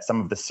 given that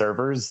some of the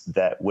servers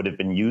that would have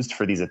been used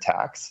for these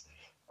attacks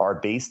are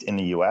based in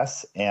the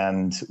U.S.,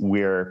 and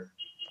we're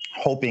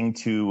hoping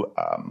to,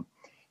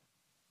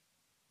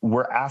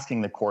 we're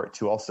asking the court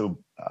to also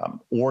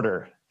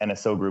order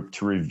NSO Group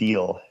to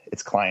reveal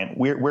its client.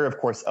 We're of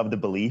course, of the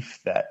belief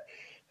that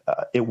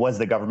it was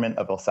the government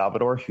of El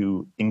Salvador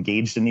who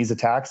engaged in these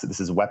attacks. This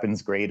is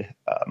weapons-grade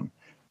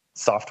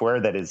software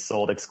that is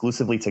sold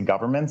exclusively to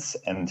governments.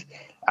 And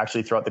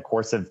actually, throughout the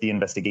course of the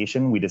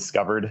investigation, we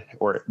discovered,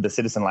 or the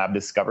Citizen Lab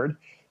discovered,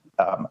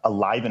 a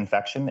live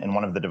infection in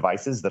one of the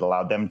devices that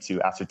allowed them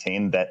to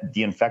ascertain that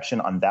the infection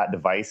on that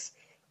device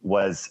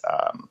was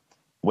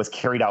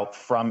carried out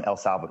from El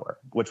Salvador,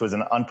 which was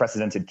an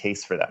unprecedented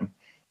case for them.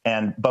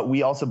 But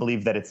we also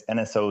believe that it's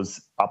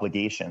NSO's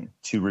obligation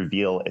to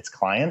reveal its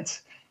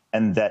client,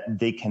 and that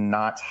they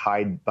cannot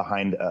hide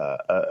behind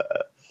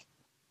a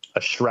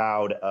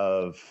shroud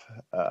of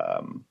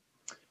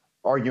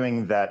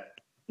arguing that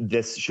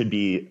this should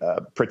be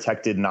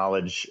protected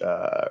knowledge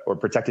or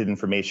protected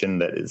information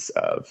that is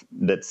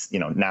that's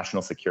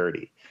national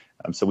security.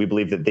 So we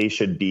believe that they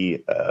should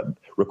be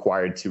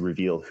required to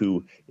reveal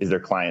who is their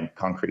client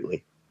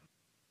concretely.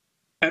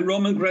 And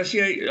Roman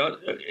Gressier,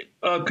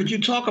 could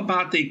you talk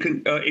about the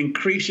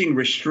increasing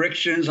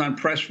restrictions on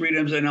press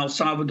freedoms in El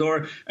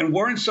Salvador? And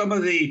weren't some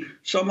of the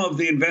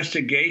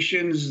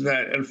investigations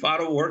that El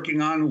Faro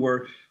working on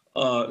were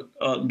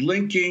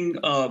linking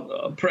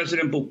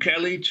President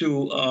Bukele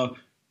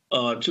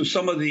to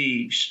some of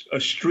the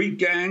street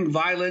gang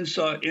violence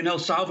in El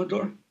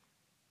Salvador?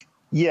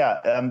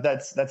 Yeah,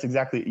 that's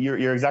exactly,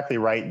 you're exactly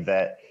right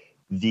that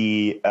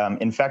the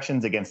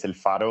infections against El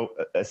Faro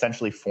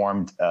essentially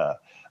formed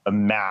a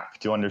map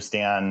to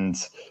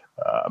understand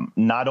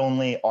not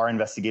only our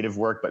investigative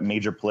work, but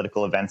major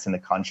political events in the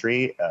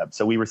country.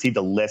 So we received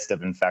a list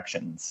of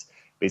infections,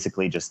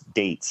 basically just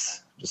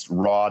dates, just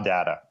raw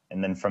data.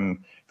 And then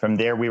from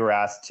there, we were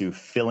asked to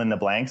fill in the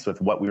blanks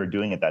with what we were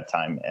doing at that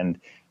time. And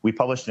we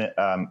published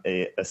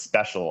a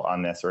special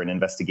on this, or an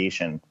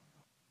investigation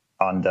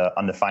on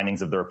the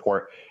findings of the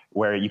report,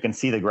 where you can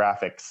see the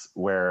graphics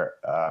where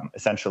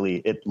essentially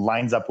it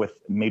lines up with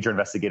major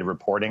investigative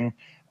reporting.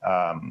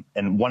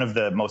 And one of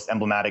the most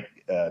emblematic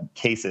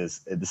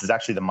cases, this is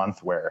actually the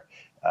month where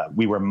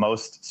we were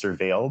most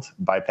surveilled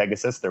by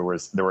Pegasus. There were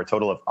a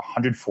total of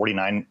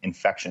 149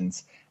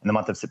 infections in the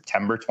month of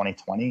September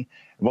 2020.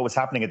 And what was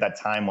happening at that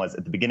time was,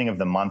 at the beginning of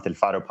the month, El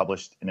Faro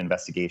published an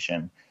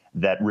investigation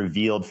that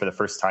revealed for the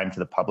first time to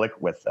the public,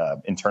 with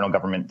internal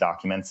government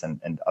documents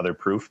and other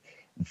proof,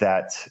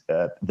 that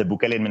the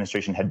Bukele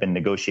administration had been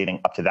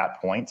negotiating up to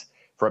that point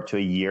for up to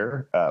a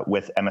year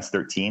with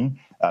MS-13.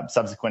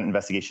 Subsequent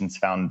investigations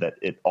found that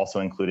it also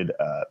included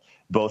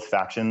both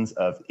factions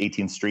of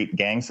 18th Street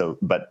gang.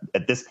 But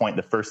at this point,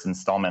 the first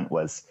installment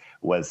was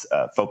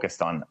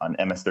focused on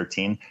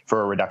MS-13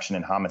 for a reduction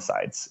in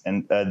homicides.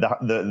 And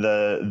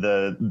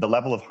the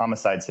level of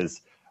homicides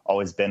has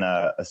always been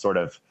a sort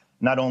of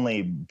not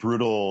only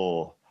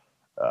brutal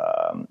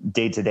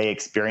day-to-day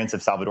experience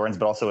of Salvadorans,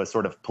 but also a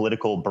sort of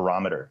political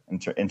barometer in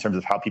terms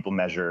of how people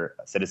measure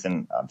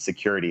citizen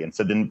security. And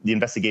so the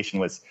investigation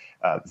was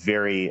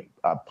very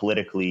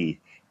politically,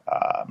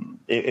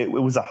 it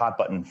was a hot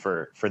button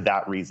for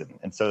that reason.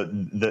 And so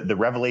the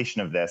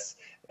revelation of this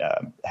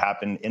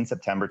happened in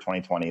September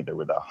 2020. There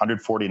were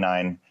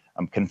 149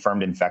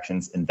 confirmed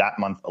infections in that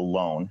month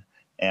alone.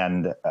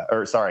 And,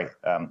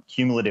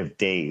 cumulative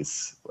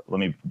days. Let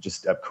me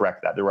just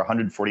correct that. There were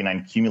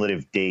 149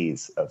 cumulative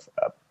days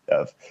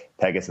of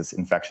Pegasus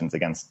infections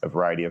against a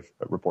variety of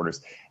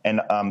reporters.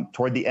 And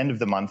toward the end of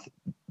the month,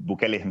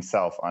 Bukele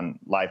himself on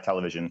live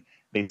television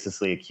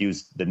basically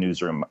accused the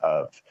newsroom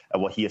of,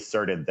 he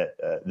asserted that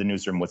the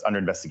newsroom was under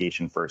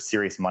investigation for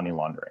serious money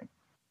laundering.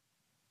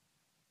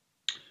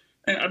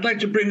 And I'd like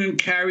to bring in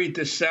Carrie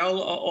DeSell,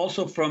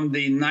 also from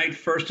the Knight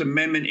First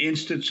Amendment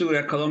Institute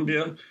at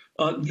Columbia.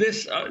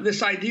 This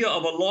idea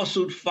of a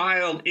lawsuit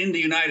filed in the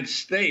United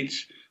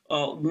States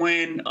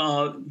when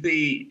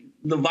the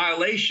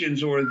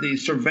violations or the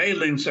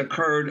surveillance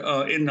occurred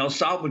in El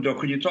Salvador.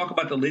 Could you talk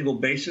about the legal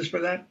basis for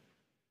that?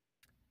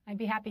 I'd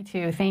be happy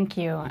to. Thank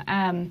you.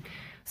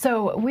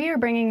 So we are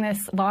bringing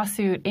this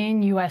lawsuit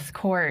in U.S.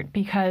 court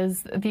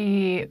because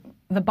the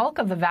bulk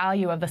of the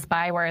value of the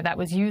spyware that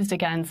was used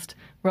against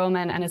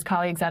Roman and his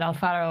colleagues at El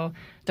Faro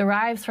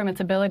derives from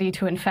its ability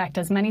to infect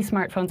as many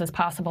smartphones as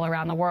possible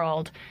around the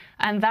world.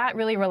 And that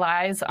really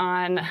relies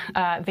on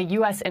the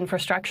U.S.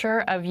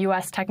 infrastructure of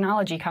U.S.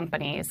 technology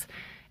companies.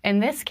 In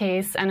this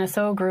case,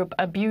 NSO Group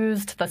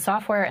abused the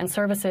software and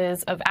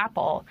services of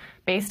Apple,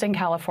 based in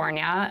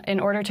California, in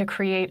order to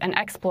create an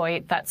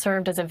exploit that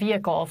served as a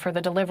vehicle for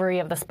the delivery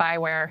of the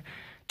spyware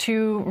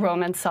to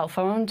Roman's cell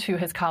phone, to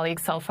his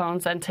colleagues' cell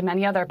phones, and to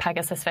many other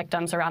Pegasus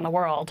victims around the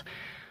world.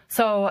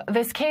 So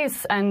this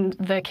case and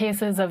the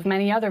cases of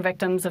many other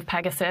victims of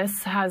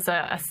Pegasus has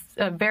a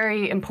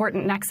very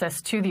important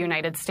nexus to the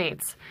United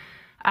States.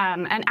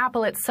 And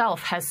Apple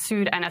itself has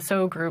sued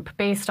NSO Group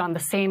based on the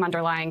same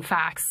underlying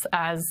facts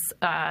as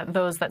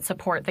those that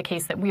support the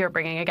case that we are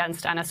bringing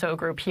against NSO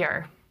Group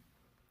here.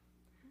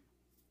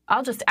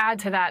 I'll just add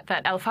to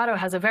that El Faro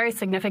has a very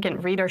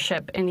significant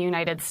readership in the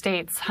United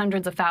States,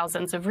 hundreds of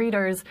thousands of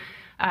readers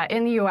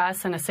in the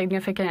U.S., and a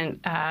significant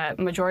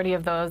majority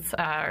of those,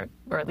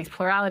 or at least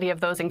plurality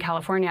of those in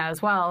California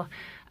as well.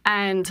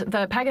 And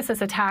the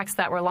Pegasus attacks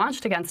that were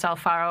launched against El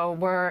Faro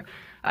were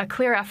a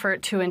clear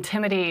effort to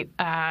intimidate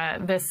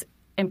this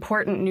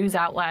important news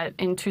outlet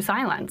into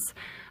silence.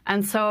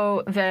 And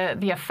so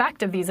the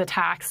effect of these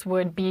attacks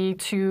would be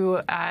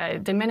to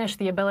diminish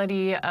the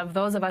ability of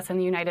those of us in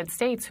the United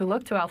States who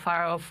look to El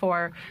Faro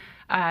for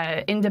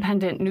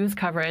independent news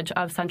coverage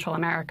of Central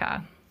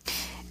America.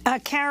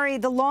 Carrie,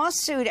 the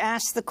lawsuit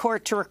asked the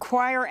court to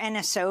require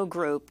NSO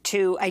Group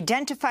to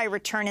identify,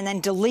 return, and then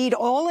delete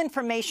all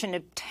information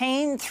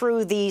obtained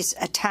through these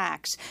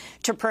attacks,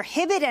 to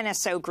prohibit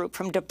NSO Group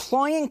from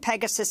deploying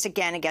Pegasus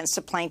again against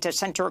the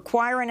plaintiffs, and to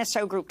require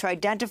NSO Group to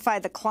identify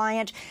the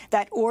client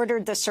that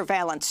ordered the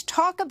surveillance.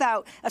 Talk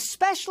about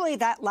especially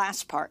that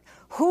last part.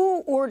 Who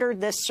ordered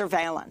this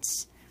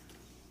surveillance?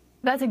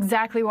 That's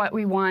exactly what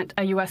we want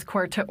a U.S.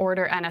 court to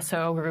order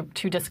NSO Group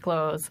to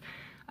disclose.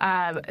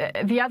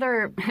 The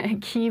other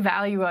key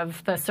value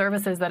of the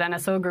services that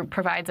NSO Group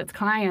provides its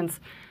clients,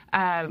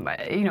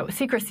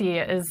 secrecy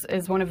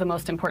is one of the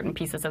most important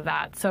pieces of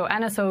that. So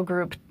NSO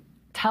Group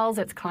tells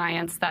its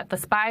clients that the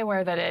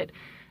spyware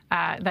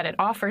that it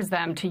offers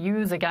them to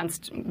use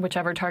against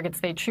whichever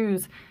targets they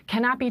choose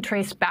cannot be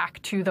traced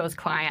back to those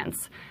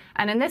clients.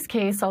 And in this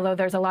case, although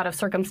there's a lot of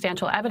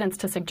circumstantial evidence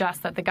to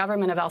suggest that the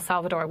government of El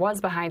Salvador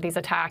was behind these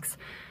attacks,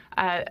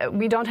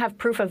 we don't have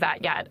proof of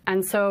that yet.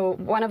 And so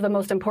one of the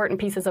most important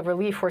pieces of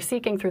relief we're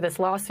seeking through this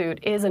lawsuit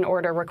is an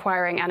order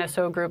requiring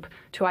NSO Group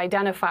to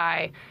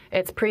identify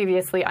its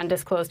previously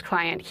undisclosed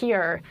client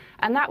here.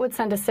 And that would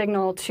send a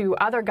signal to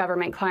other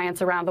government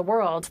clients around the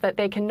world that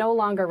they can no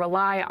longer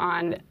rely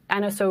on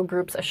NSO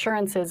Group's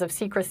assurances of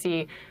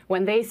secrecy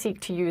when they seek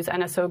to use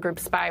NSO Group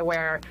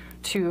spyware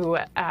to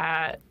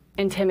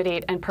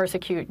intimidate and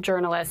persecute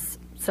journalists,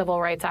 civil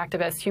rights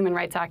activists, human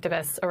rights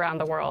activists around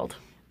the world.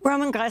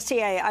 Roman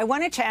Gracier, I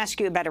wanted to ask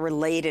you about a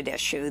related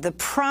issue. The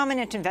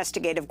prominent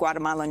investigative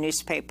Guatemala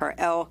newspaper,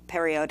 El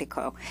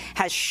Periódico,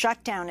 has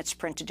shut down its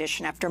print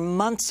edition after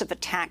months of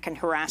attack and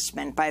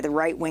harassment by the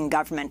right-wing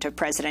government of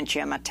President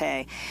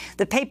Giammattei.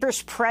 The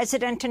paper's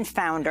president and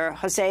founder,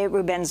 José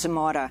Rubén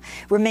Zamora,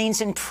 remains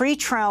in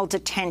pretrial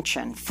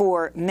detention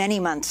for many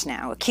months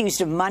now,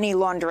 accused of money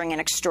laundering and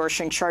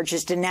extortion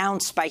charges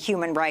denounced by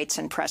human rights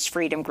and press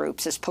freedom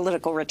groups as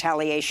political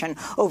retaliation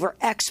over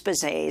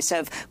exposés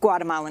of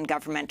Guatemalan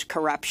government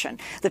corruption.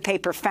 The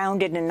paper,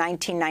 founded in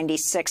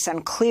 1996,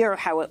 unclear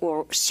how it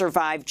will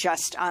survive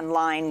just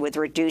online with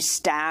reduced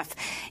staff.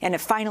 In a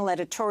final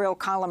editorial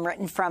column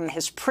written from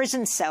his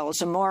prison cell,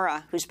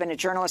 Zamora, who's been a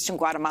journalist in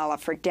Guatemala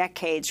for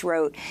decades,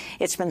 wrote,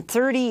 "It's been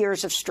 30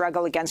 years of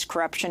struggle against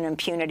corruption and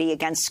impunity,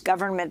 against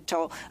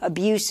governmental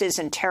abuses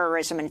and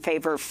terrorism in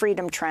favor of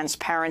freedom,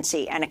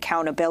 transparency, and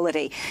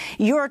accountability."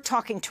 You're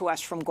talking to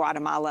us from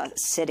Guatemala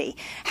City.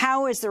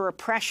 How is the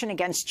repression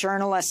against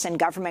journalists and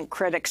government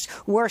critics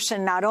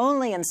worsened not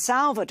only in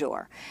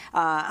Salvador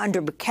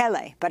under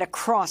Bukele, but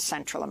across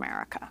Central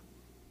America?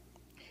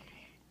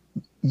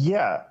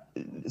 Yeah.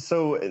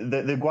 So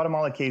the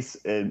Guatemala case,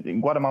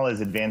 Guatemala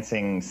is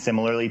advancing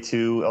similarly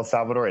to El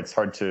Salvador. It's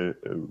hard to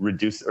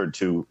reduce or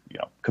to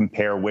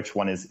compare which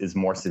one is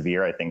more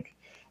severe. I think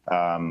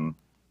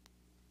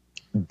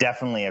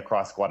definitely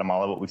across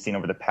Guatemala, what we've seen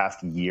over the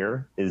past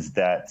year is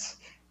that,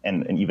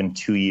 and even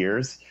 2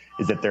 years,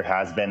 is that there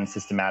has been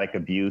systematic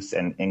abuse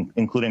and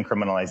including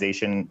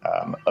criminalization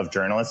of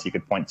journalists. You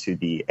could point to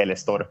the El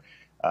Estor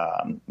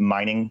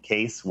mining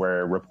case,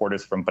 where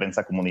reporters from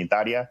Prensa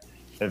Comunitaria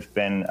have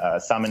been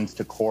summoned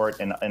to court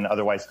and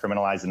otherwise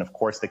criminalized. And of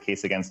course, the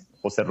case against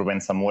José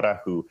Rubén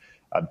Zamora, who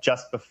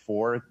just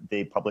before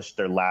they published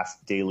their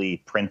last daily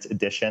print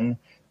edition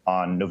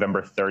on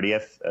November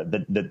 30th,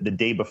 the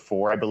day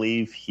before, I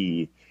believe,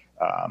 he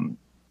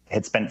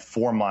had spent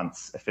 4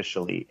 months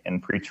officially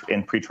in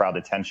pretrial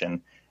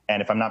detention.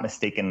 And if I'm not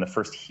mistaken, the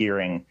first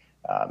hearing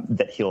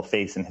that he'll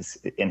face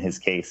in his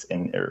case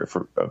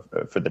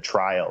for the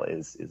trial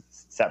is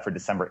set for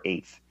December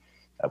 8th,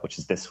 which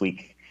is this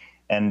week.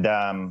 And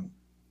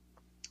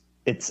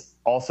it's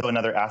also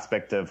another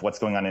aspect of what's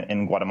going on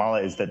in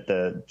Guatemala is that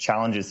the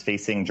challenges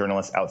facing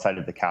journalists outside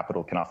of the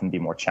capital can often be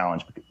more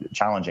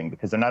challenging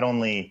because they're not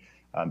only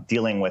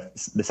dealing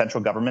with the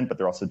central government, but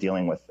they're also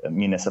dealing with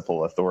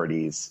municipal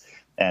authorities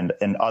and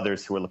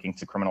others who are looking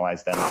to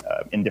criminalize them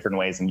in different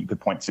ways. And you could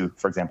point to,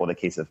 for example, the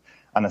case of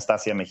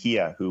Anastasia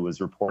Mejia, who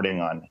was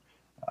reporting on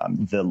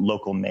the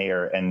local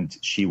mayor, and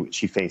she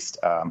faced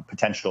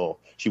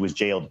she was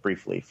jailed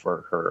briefly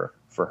for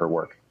her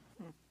work.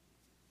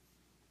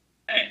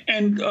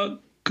 And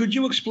could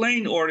you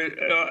explain, or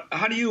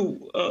how do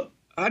you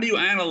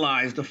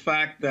analyze the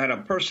fact that a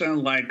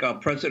person like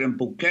President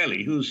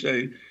Bukele, who's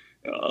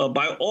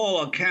by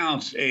all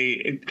accounts, a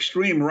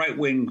extreme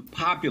right-wing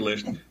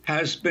populist,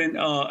 has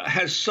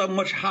so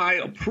much high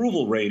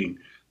approval rating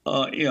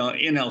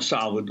in El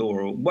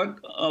Salvador.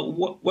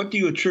 What do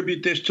you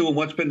attribute this to, and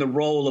what's been the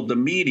role of the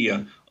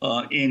media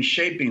in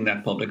shaping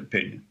that public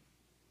opinion?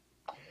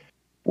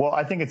 Well,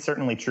 I think it's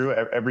certainly true.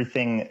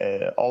 Everything,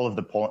 all of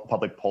the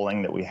public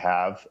polling that we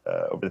have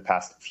over the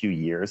past few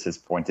years has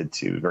pointed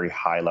to very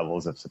high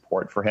levels of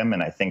support for him.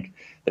 And I think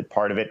that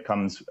part of it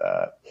comes,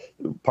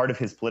 part of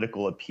his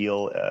political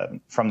appeal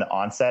from the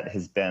onset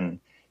has been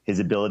his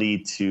ability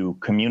to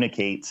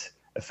communicate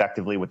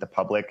effectively with the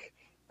public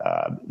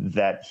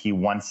that he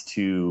wants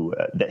to,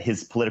 that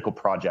his political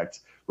project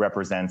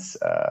represents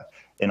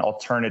an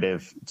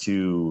alternative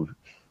to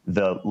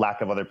the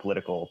lack of other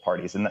political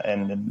parties.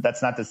 And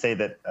that's not to say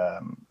that,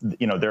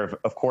 there have,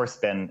 of course,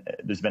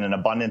 there's been an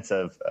abundance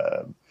of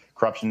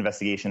corruption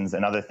investigations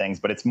and other things,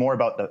 but it's more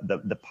about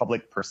the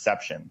public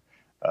perception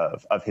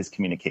of his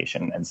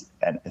communication,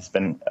 and it's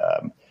been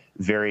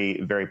very,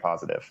 very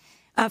positive.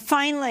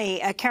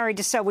 Finally, Carrie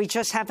Dessau, we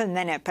just have a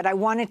minute, but I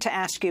wanted to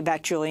ask you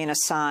about Julian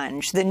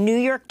Assange. The New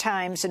York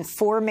Times and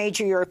 4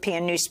 major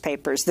European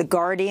newspapers, The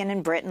Guardian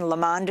in Britain, Le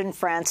Monde in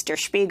France, Der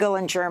Spiegel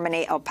in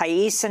Germany, El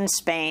País in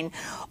Spain,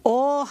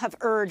 all have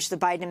urged the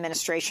Biden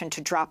administration to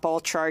drop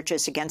all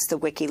charges against the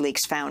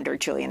WikiLeaks founder,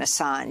 Julian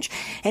Assange.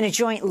 In a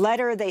joint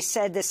letter, they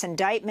said this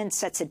indictment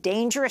sets a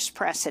dangerous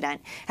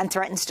precedent and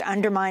threatens to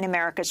undermine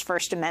America's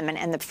First Amendment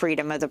and the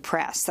freedom of the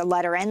press. The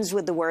letter ends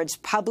with the words,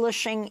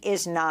 "Publishing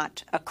is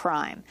not a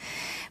crime."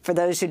 For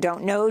those who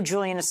don't know,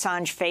 Julian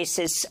Assange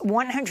faces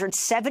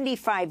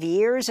 175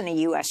 years in a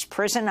U.S.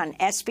 prison on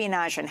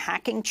espionage and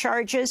hacking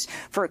charges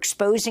for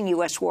exposing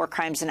U.S. war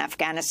crimes in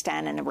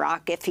Afghanistan and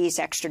Iraq if he's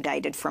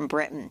extradited from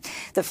Britain.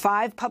 The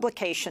 5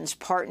 publications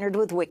partnered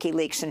with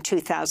WikiLeaks in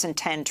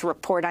 2010 to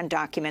report on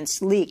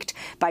documents leaked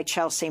by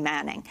Chelsea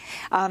Manning.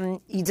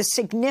 The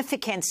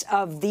significance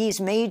of these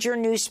major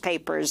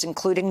newspapers,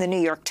 including the New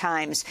York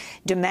Times,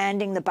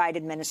 demanding the Biden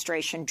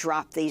administration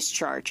drop these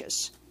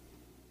charges.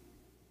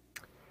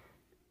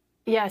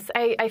 Yes,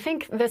 I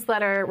think this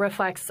letter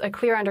reflects a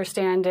clear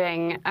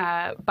understanding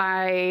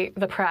by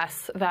the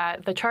press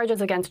that the charges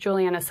against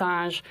Julian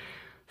Assange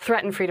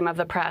threaten freedom of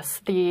the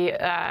press. The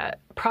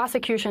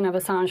prosecution of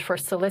Assange for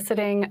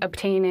soliciting,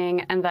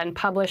 obtaining, and then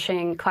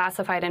publishing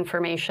classified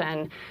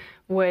information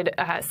would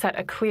set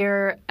a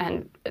clear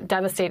and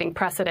devastating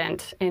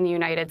precedent in the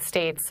United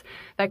States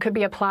that could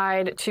be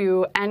applied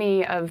to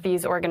any of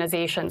these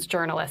organizations'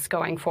 journalists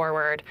going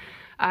forward.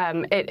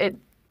 It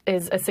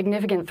is a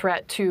significant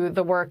threat to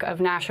the work of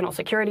national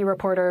security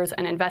reporters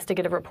and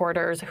investigative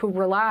reporters who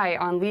rely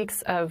on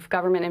leaks of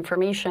government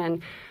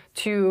information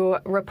to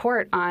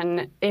report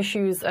on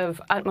issues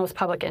of utmost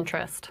public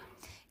interest.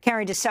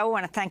 Carrie Dessau, I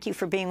want to thank you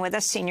for being with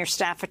us, senior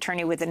staff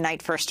attorney with the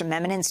Knight First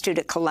Amendment Institute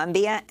at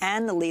Columbia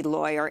and the lead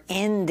lawyer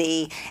in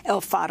the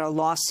El Faro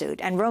lawsuit.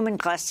 And Roman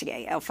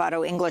Glessier, El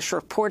Faro English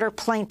reporter,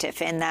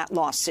 plaintiff in that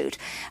lawsuit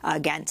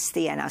against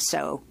the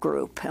NSO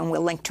group. And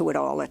we'll link to it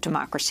all at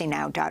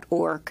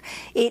democracynow.org.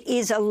 It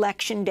is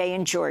Election Day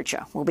in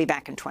Georgia. We'll be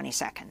back in 20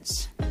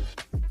 seconds.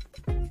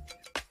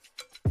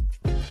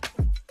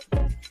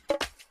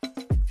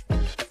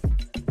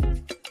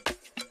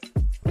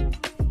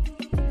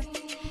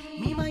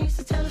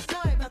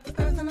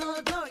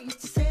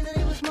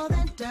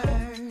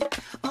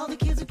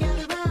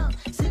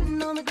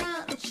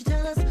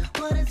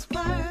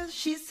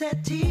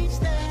 Teach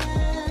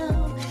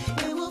them,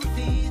 it will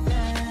feed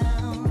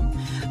them.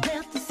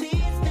 Plant the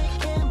seeds they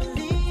can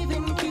believe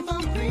in, keep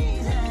on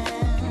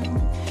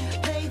breathing.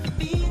 Play the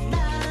beat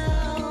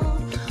now,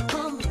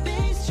 on the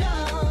bass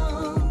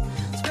drum.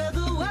 Spread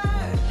the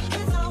word,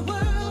 it's our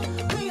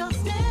world, we all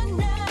stand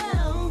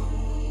now.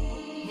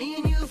 Me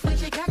and you, if we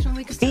take action,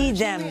 we can Feed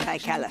them by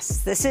Callis.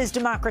 This is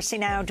Democracy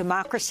Now!,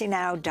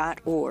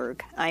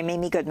 democracynow.org. I'm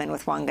Amy Goodman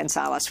with Juan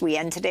Gonzalez. We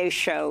end today's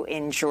show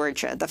in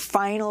Georgia, the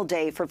final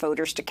day for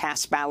voters to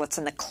cast ballots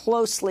in the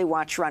closely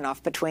watched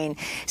runoff between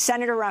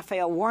Senator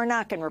Raphael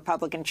Warnock and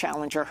Republican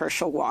challenger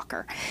Herschel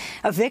Walker.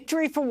 A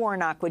victory for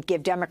Warnock would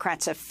give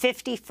Democrats a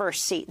 51st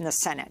seat in the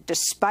Senate.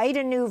 Despite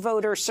a new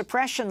voter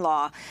suppression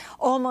law,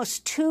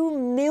 almost 2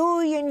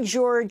 million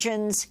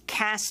Georgians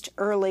cast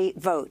early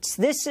votes.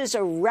 This is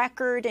a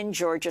record in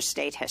Georgia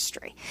state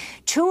history.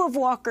 2 of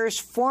Walker's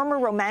former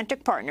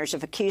romantic partners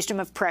have accused him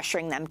of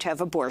pressuring them to have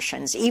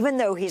abortions, even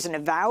though he's an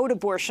avowed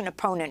abortion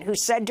opponent who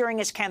said during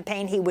his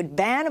campaign he would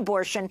ban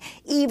abortion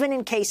even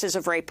in cases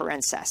of rape or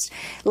incest.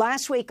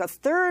 Last week, a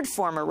 3rd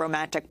former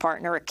romantic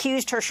partner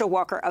accused Herschel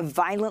Walker of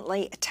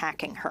violently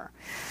attacking her.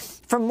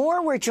 For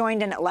more, we're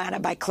joined in Atlanta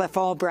by Cliff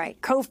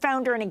Albright,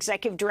 co-founder and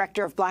executive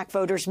director of Black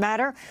Voters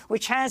Matter,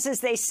 which has,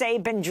 as they say,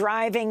 been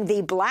driving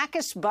the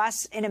blackest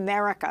bus in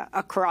America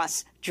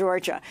across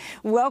Georgia.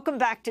 Welcome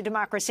back to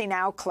Democracy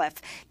Now!, Cliff.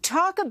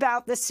 Talk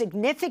about the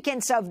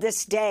significance of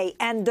this day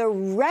and the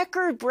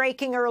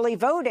record-breaking early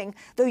voting,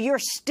 though you're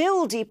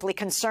still deeply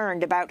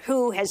concerned about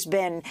who has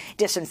been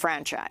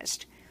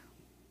disenfranchised.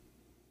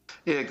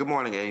 Yeah, good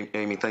morning,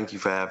 Amy. Thank you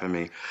for having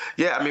me.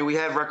 Yeah, I mean, we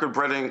had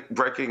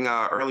record-breaking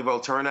early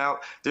vote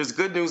turnout. There's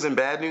good news and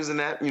bad news in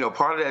that.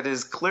 Part of that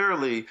is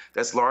clearly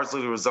that's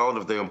largely the result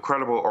of the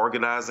incredible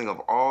organizing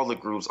of all the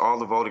groups, all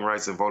the voting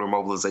rights and voter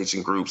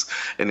mobilization groups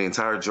in the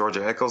entire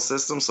Georgia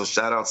ecosystem. So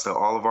shout outs to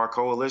all of our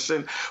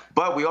coalition.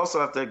 But we also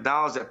have to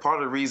acknowledge that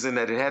part of the reason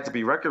that it had to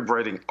be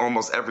record-breaking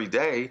almost every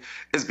day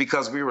is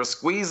because we were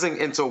squeezing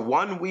into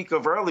 1 week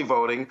of early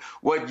voting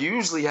what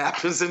usually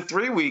happens in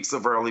 3 weeks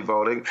of early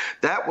voting.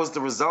 That was the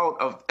result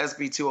of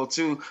SB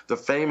 202, the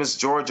famous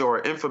Georgia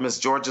or infamous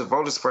Georgia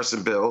voter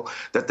suppression bill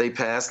that they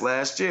passed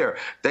last year.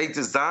 They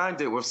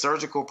designed it with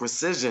surgical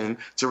precision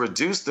to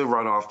reduce the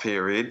runoff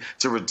period,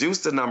 to reduce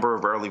the number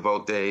of early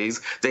vote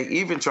days. They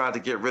even tried to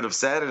get rid of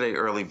Saturday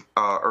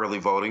early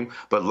voting,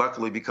 but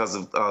luckily because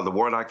of the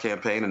Warnock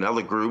campaign and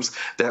other groups,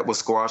 that was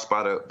squashed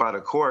by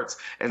the courts.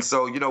 And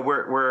so,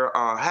 we're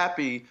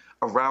happy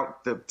around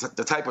the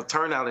type of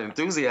turnout and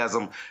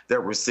enthusiasm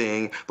that we're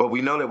seeing, but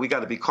we know that we got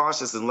to be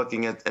cautious in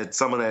looking at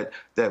some of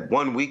that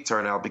 1 week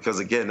turnout, because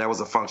again, that was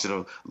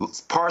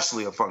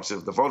partially a function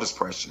of the voter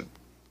suppression.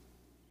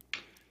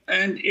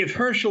 And if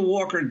Herschel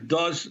Walker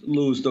does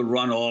lose the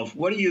runoff,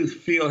 what do you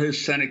feel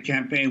his Senate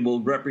campaign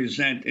will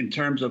represent in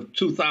terms of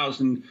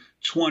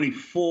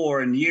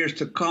 2024 and years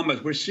to come,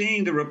 as we're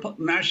seeing the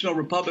National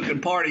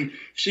Republican Party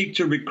seek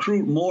to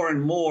recruit more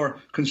and more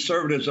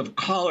conservatives of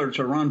color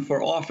to run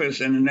for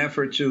office in an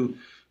effort to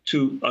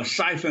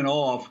siphon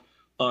off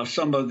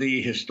some of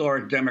the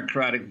historic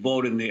Democratic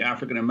vote in the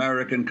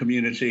African-American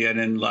community and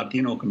in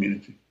Latino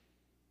community?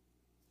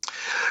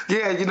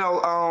 Yeah,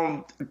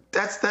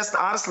 that's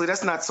honestly,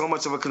 that's not so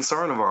much of a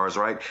concern of ours,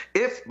 right?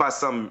 If by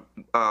some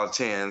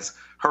chance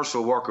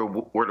Herschel Walker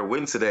were to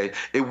win today,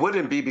 it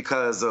wouldn't be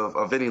because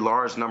of any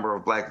large number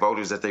of black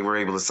voters that they were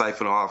able to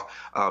siphon off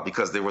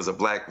because there was a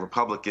black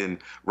Republican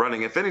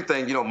running. If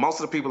anything, most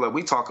of the people that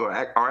we talk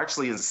are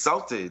actually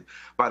insulted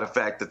by the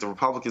fact that the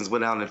Republicans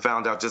went out and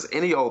found out just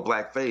any old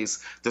black face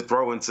to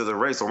throw into the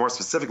race, or more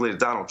specifically, that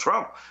Donald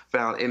Trump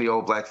found any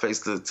old black face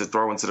to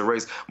throw into the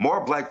race.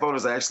 More black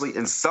voters are actually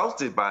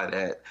insulted by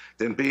that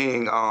than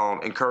being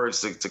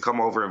encouraged to come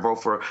over and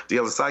vote for the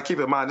other side. Keep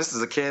in mind, this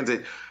is a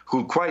candidate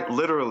who quite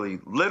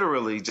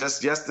literally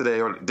just yesterday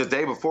or the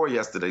day before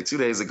yesterday, 2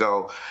 days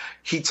ago,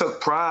 he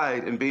took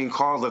pride in being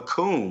called a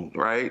coon,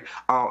 right?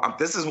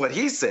 This is what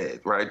he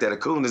said, right? That a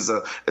coon is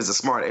a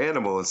smart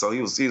animal, and so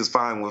he was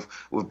fine with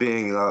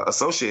being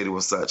associated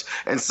with such.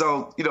 And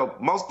so,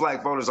 most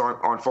black voters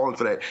aren't falling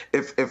for that.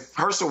 If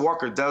Herschel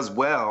Walker does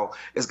well,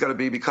 it's going to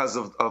be because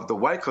of the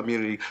white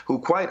community, who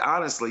quite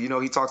honestly,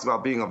 he talks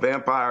about being a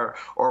vampire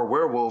or a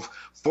werewolf.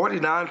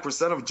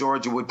 49% of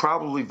Georgia would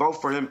probably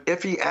vote for him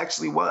if he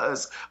actually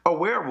was a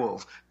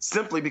werewolf,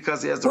 simply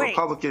because he has the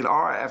Republican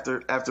R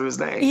after his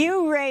name.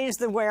 You raised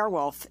the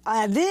werewolf.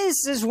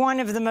 This is one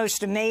of the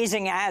most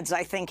amazing ads,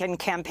 I think, in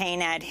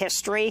campaign ad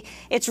history.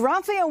 It's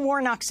Raphael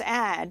Warnock's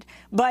ad,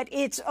 but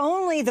it's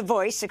only the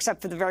voice,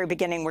 except for the very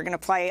beginning. We're going to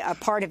play a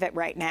part of it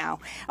right now,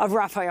 of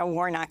Raphael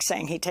Warnock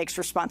saying he takes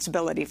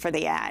responsibility for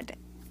the ad.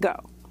 Go.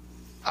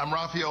 I'm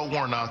Raphael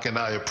Warnock, and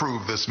I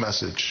approve this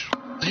message.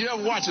 You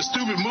ever watch a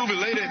stupid movie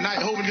late at night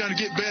hoping it's going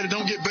to get better,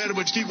 don't get better,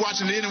 but you keep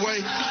watching it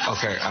anyway?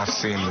 Okay, I've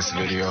seen this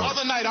video. The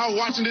other night I was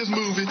watching this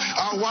movie.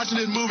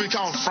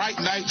 Called Fright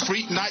Night,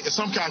 Freak Night, or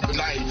some kind of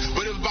night,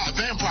 but it was about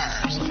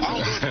vampires. I don't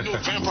know if you know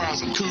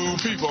vampires are cool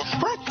people.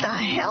 What the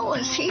hell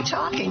is he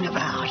talking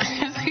about?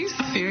 Is he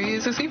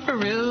serious? Is he for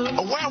real?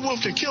 A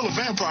werewolf can kill a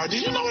vampire.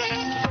 Did you know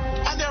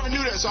that? I never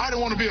knew that, so I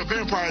didn't want to be a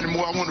vampire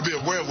anymore. I want to be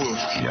a werewolf.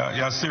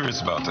 Y'all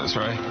serious about this,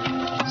 right?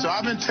 So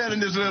I've been telling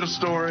this little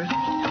story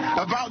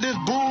about this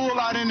bull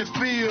out in the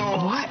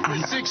field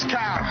with 6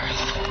 cows,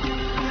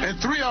 and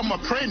 3 of them are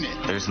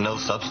pregnant. There's no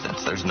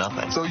substance. There's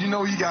nothing. So you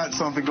got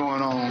something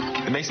going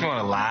on. It makes me want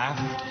to laugh,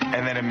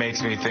 and then it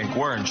makes me think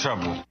we're in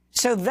trouble.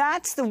 So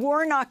that's the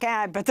Warnock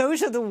ad, but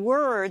those are the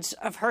words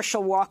of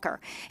Herschel Walker.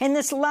 In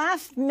this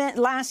last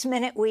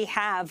minute we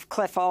have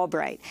Cliff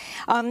Albright.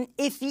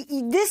 If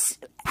this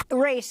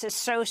race is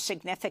so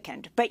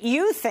significant, but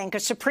you think a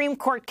Supreme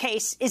Court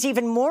case is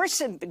even more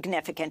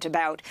significant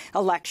about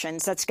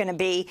elections that's going to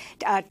be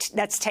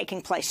that's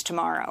taking place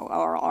tomorrow,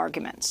 or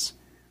arguments.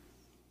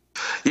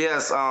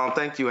 Yes,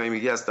 thank you, Amy.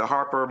 Yes, the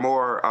Harper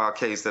Moore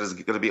case that is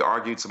going to be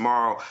argued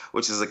tomorrow,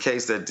 which is a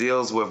case that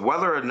deals with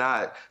whether or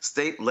not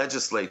state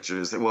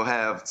legislatures will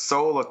have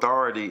sole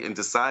authority in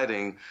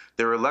deciding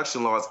their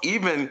election laws,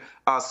 even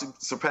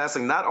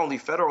surpassing not only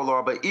federal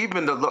law, but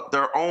even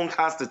their own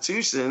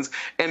constitutions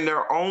and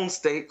their own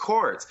state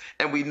courts.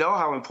 And we know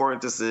how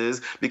important this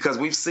is because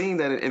we've seen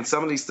that in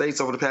some of these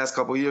states over the past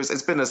couple of years,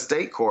 it's been the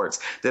state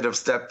courts that have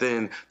stepped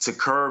in to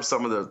curb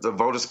some of the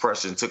voter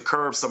suppression, to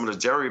curb some of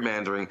the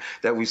gerrymandering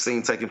that we've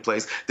seen taking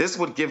place. This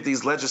would give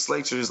these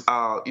legislatures,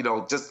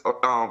 just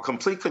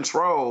complete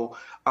control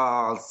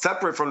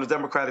separate from the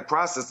democratic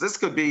process, this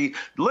could be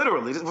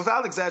literally,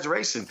 without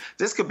exaggeration,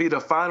 this could be the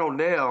final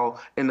nail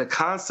in the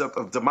concept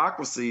of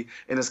democracy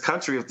in this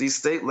country if these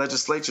state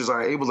legislatures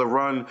are able to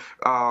run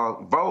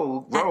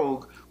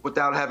rogue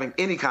without having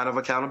any kind of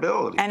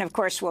accountability. And, of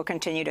course, we'll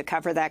continue to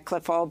cover that.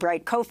 Cliff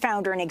Albright,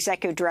 co-founder and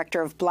executive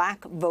director of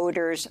Black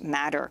Voters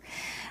Matter.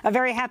 A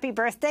very happy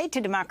birthday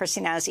to Democracy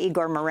Now!'s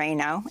Igor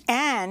Moreno.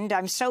 And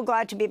I'm so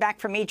glad to be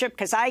back from Egypt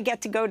because I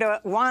get to go to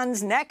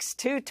Juan's next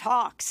 2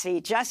 talks. He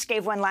just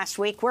gave one last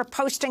week. We're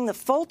posting the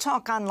full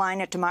talk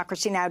online at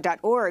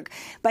democracynow.org.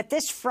 But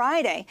this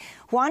Friday,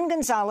 Juan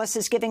Gonález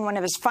is giving one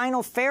of his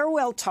final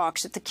farewell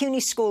talks at the CUNY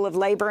School of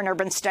Labor and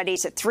Urban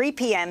Studies at 3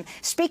 p.m.,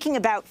 speaking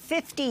about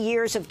 50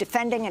 years of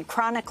defending and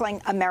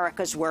chronicling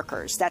America's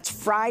workers. That's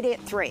Friday at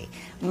 3.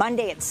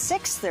 Monday at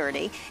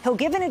 6:30, he'll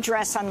give an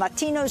address on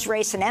Latinos,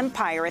 Race, and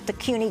Empire at the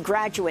CUNY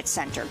Graduate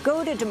Center.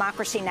 Go to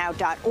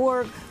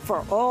democracynow.org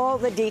for all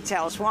the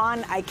details.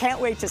 Juan, I can't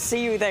wait to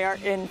see you there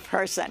in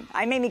person.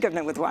 I'm Amy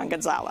Goodman with Juan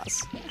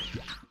Gonález.